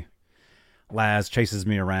like me. Laz chases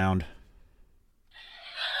me around.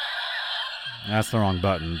 That's the wrong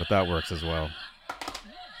button, but that works as well.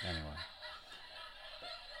 Anyway.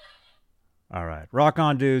 All right. Rock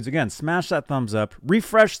on, dudes. Again, smash that thumbs up.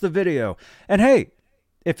 Refresh the video. And hey,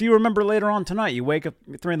 if you remember later on tonight, you wake up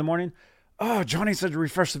at 3 in the morning. Oh, Johnny said to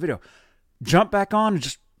refresh the video. Jump back on and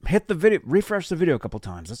just hit the video. Refresh the video a couple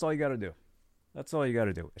times. That's all you got to do. That's all you got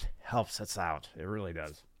to do. It helps us out. It really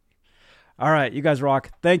does. All right, you guys rock.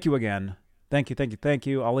 Thank you again. Thank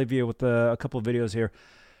you. I'll leave you with a couple of videos here.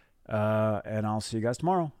 And I'll see you guys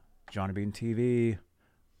tomorrow. Johnny Bean TV.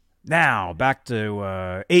 Now, back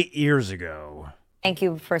to 8 years ago. Thank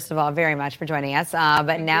you, first of all, very much for joining us.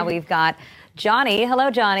 But now we've got Johnny. Hello,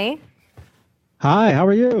 Johnny. Hi, how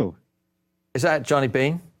are you? Is that Johnny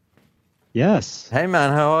Bean? Yes. Hey,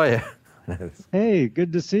 man, how are you? Hey,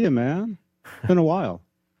 good to see you, man. Been a while.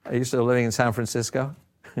 Are you still living in San Francisco?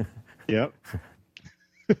 Yep.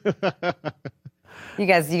 You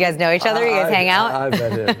guys know each other? You guys hang out? I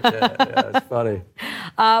bet it. Yeah, it's funny.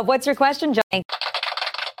 What's your question, Johnny?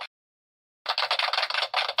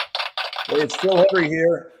 Hey, it's Phil Henry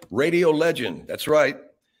here, radio legend. That's right.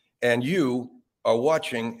 And you are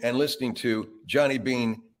watching and listening to Johnny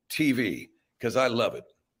Bean TV because I love it.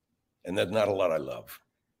 And there's not a lot I love.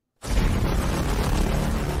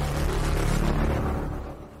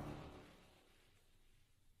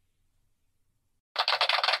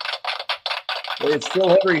 Hey, it's Phil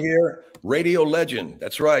Henry here, radio legend.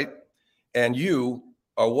 That's right. And you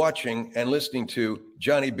are watching and listening to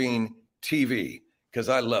Johnny Bean TV because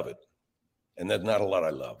I love it. And there's not a lot I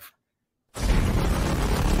love.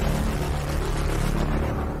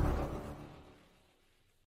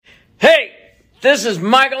 Hey, this is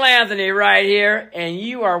Michael Anthony right here, and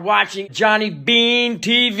you are watching Johnny Bean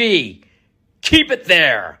TV. Keep it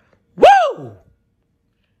there. Woo!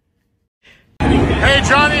 Hey,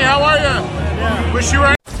 Johnny, how are you? Wish you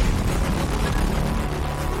were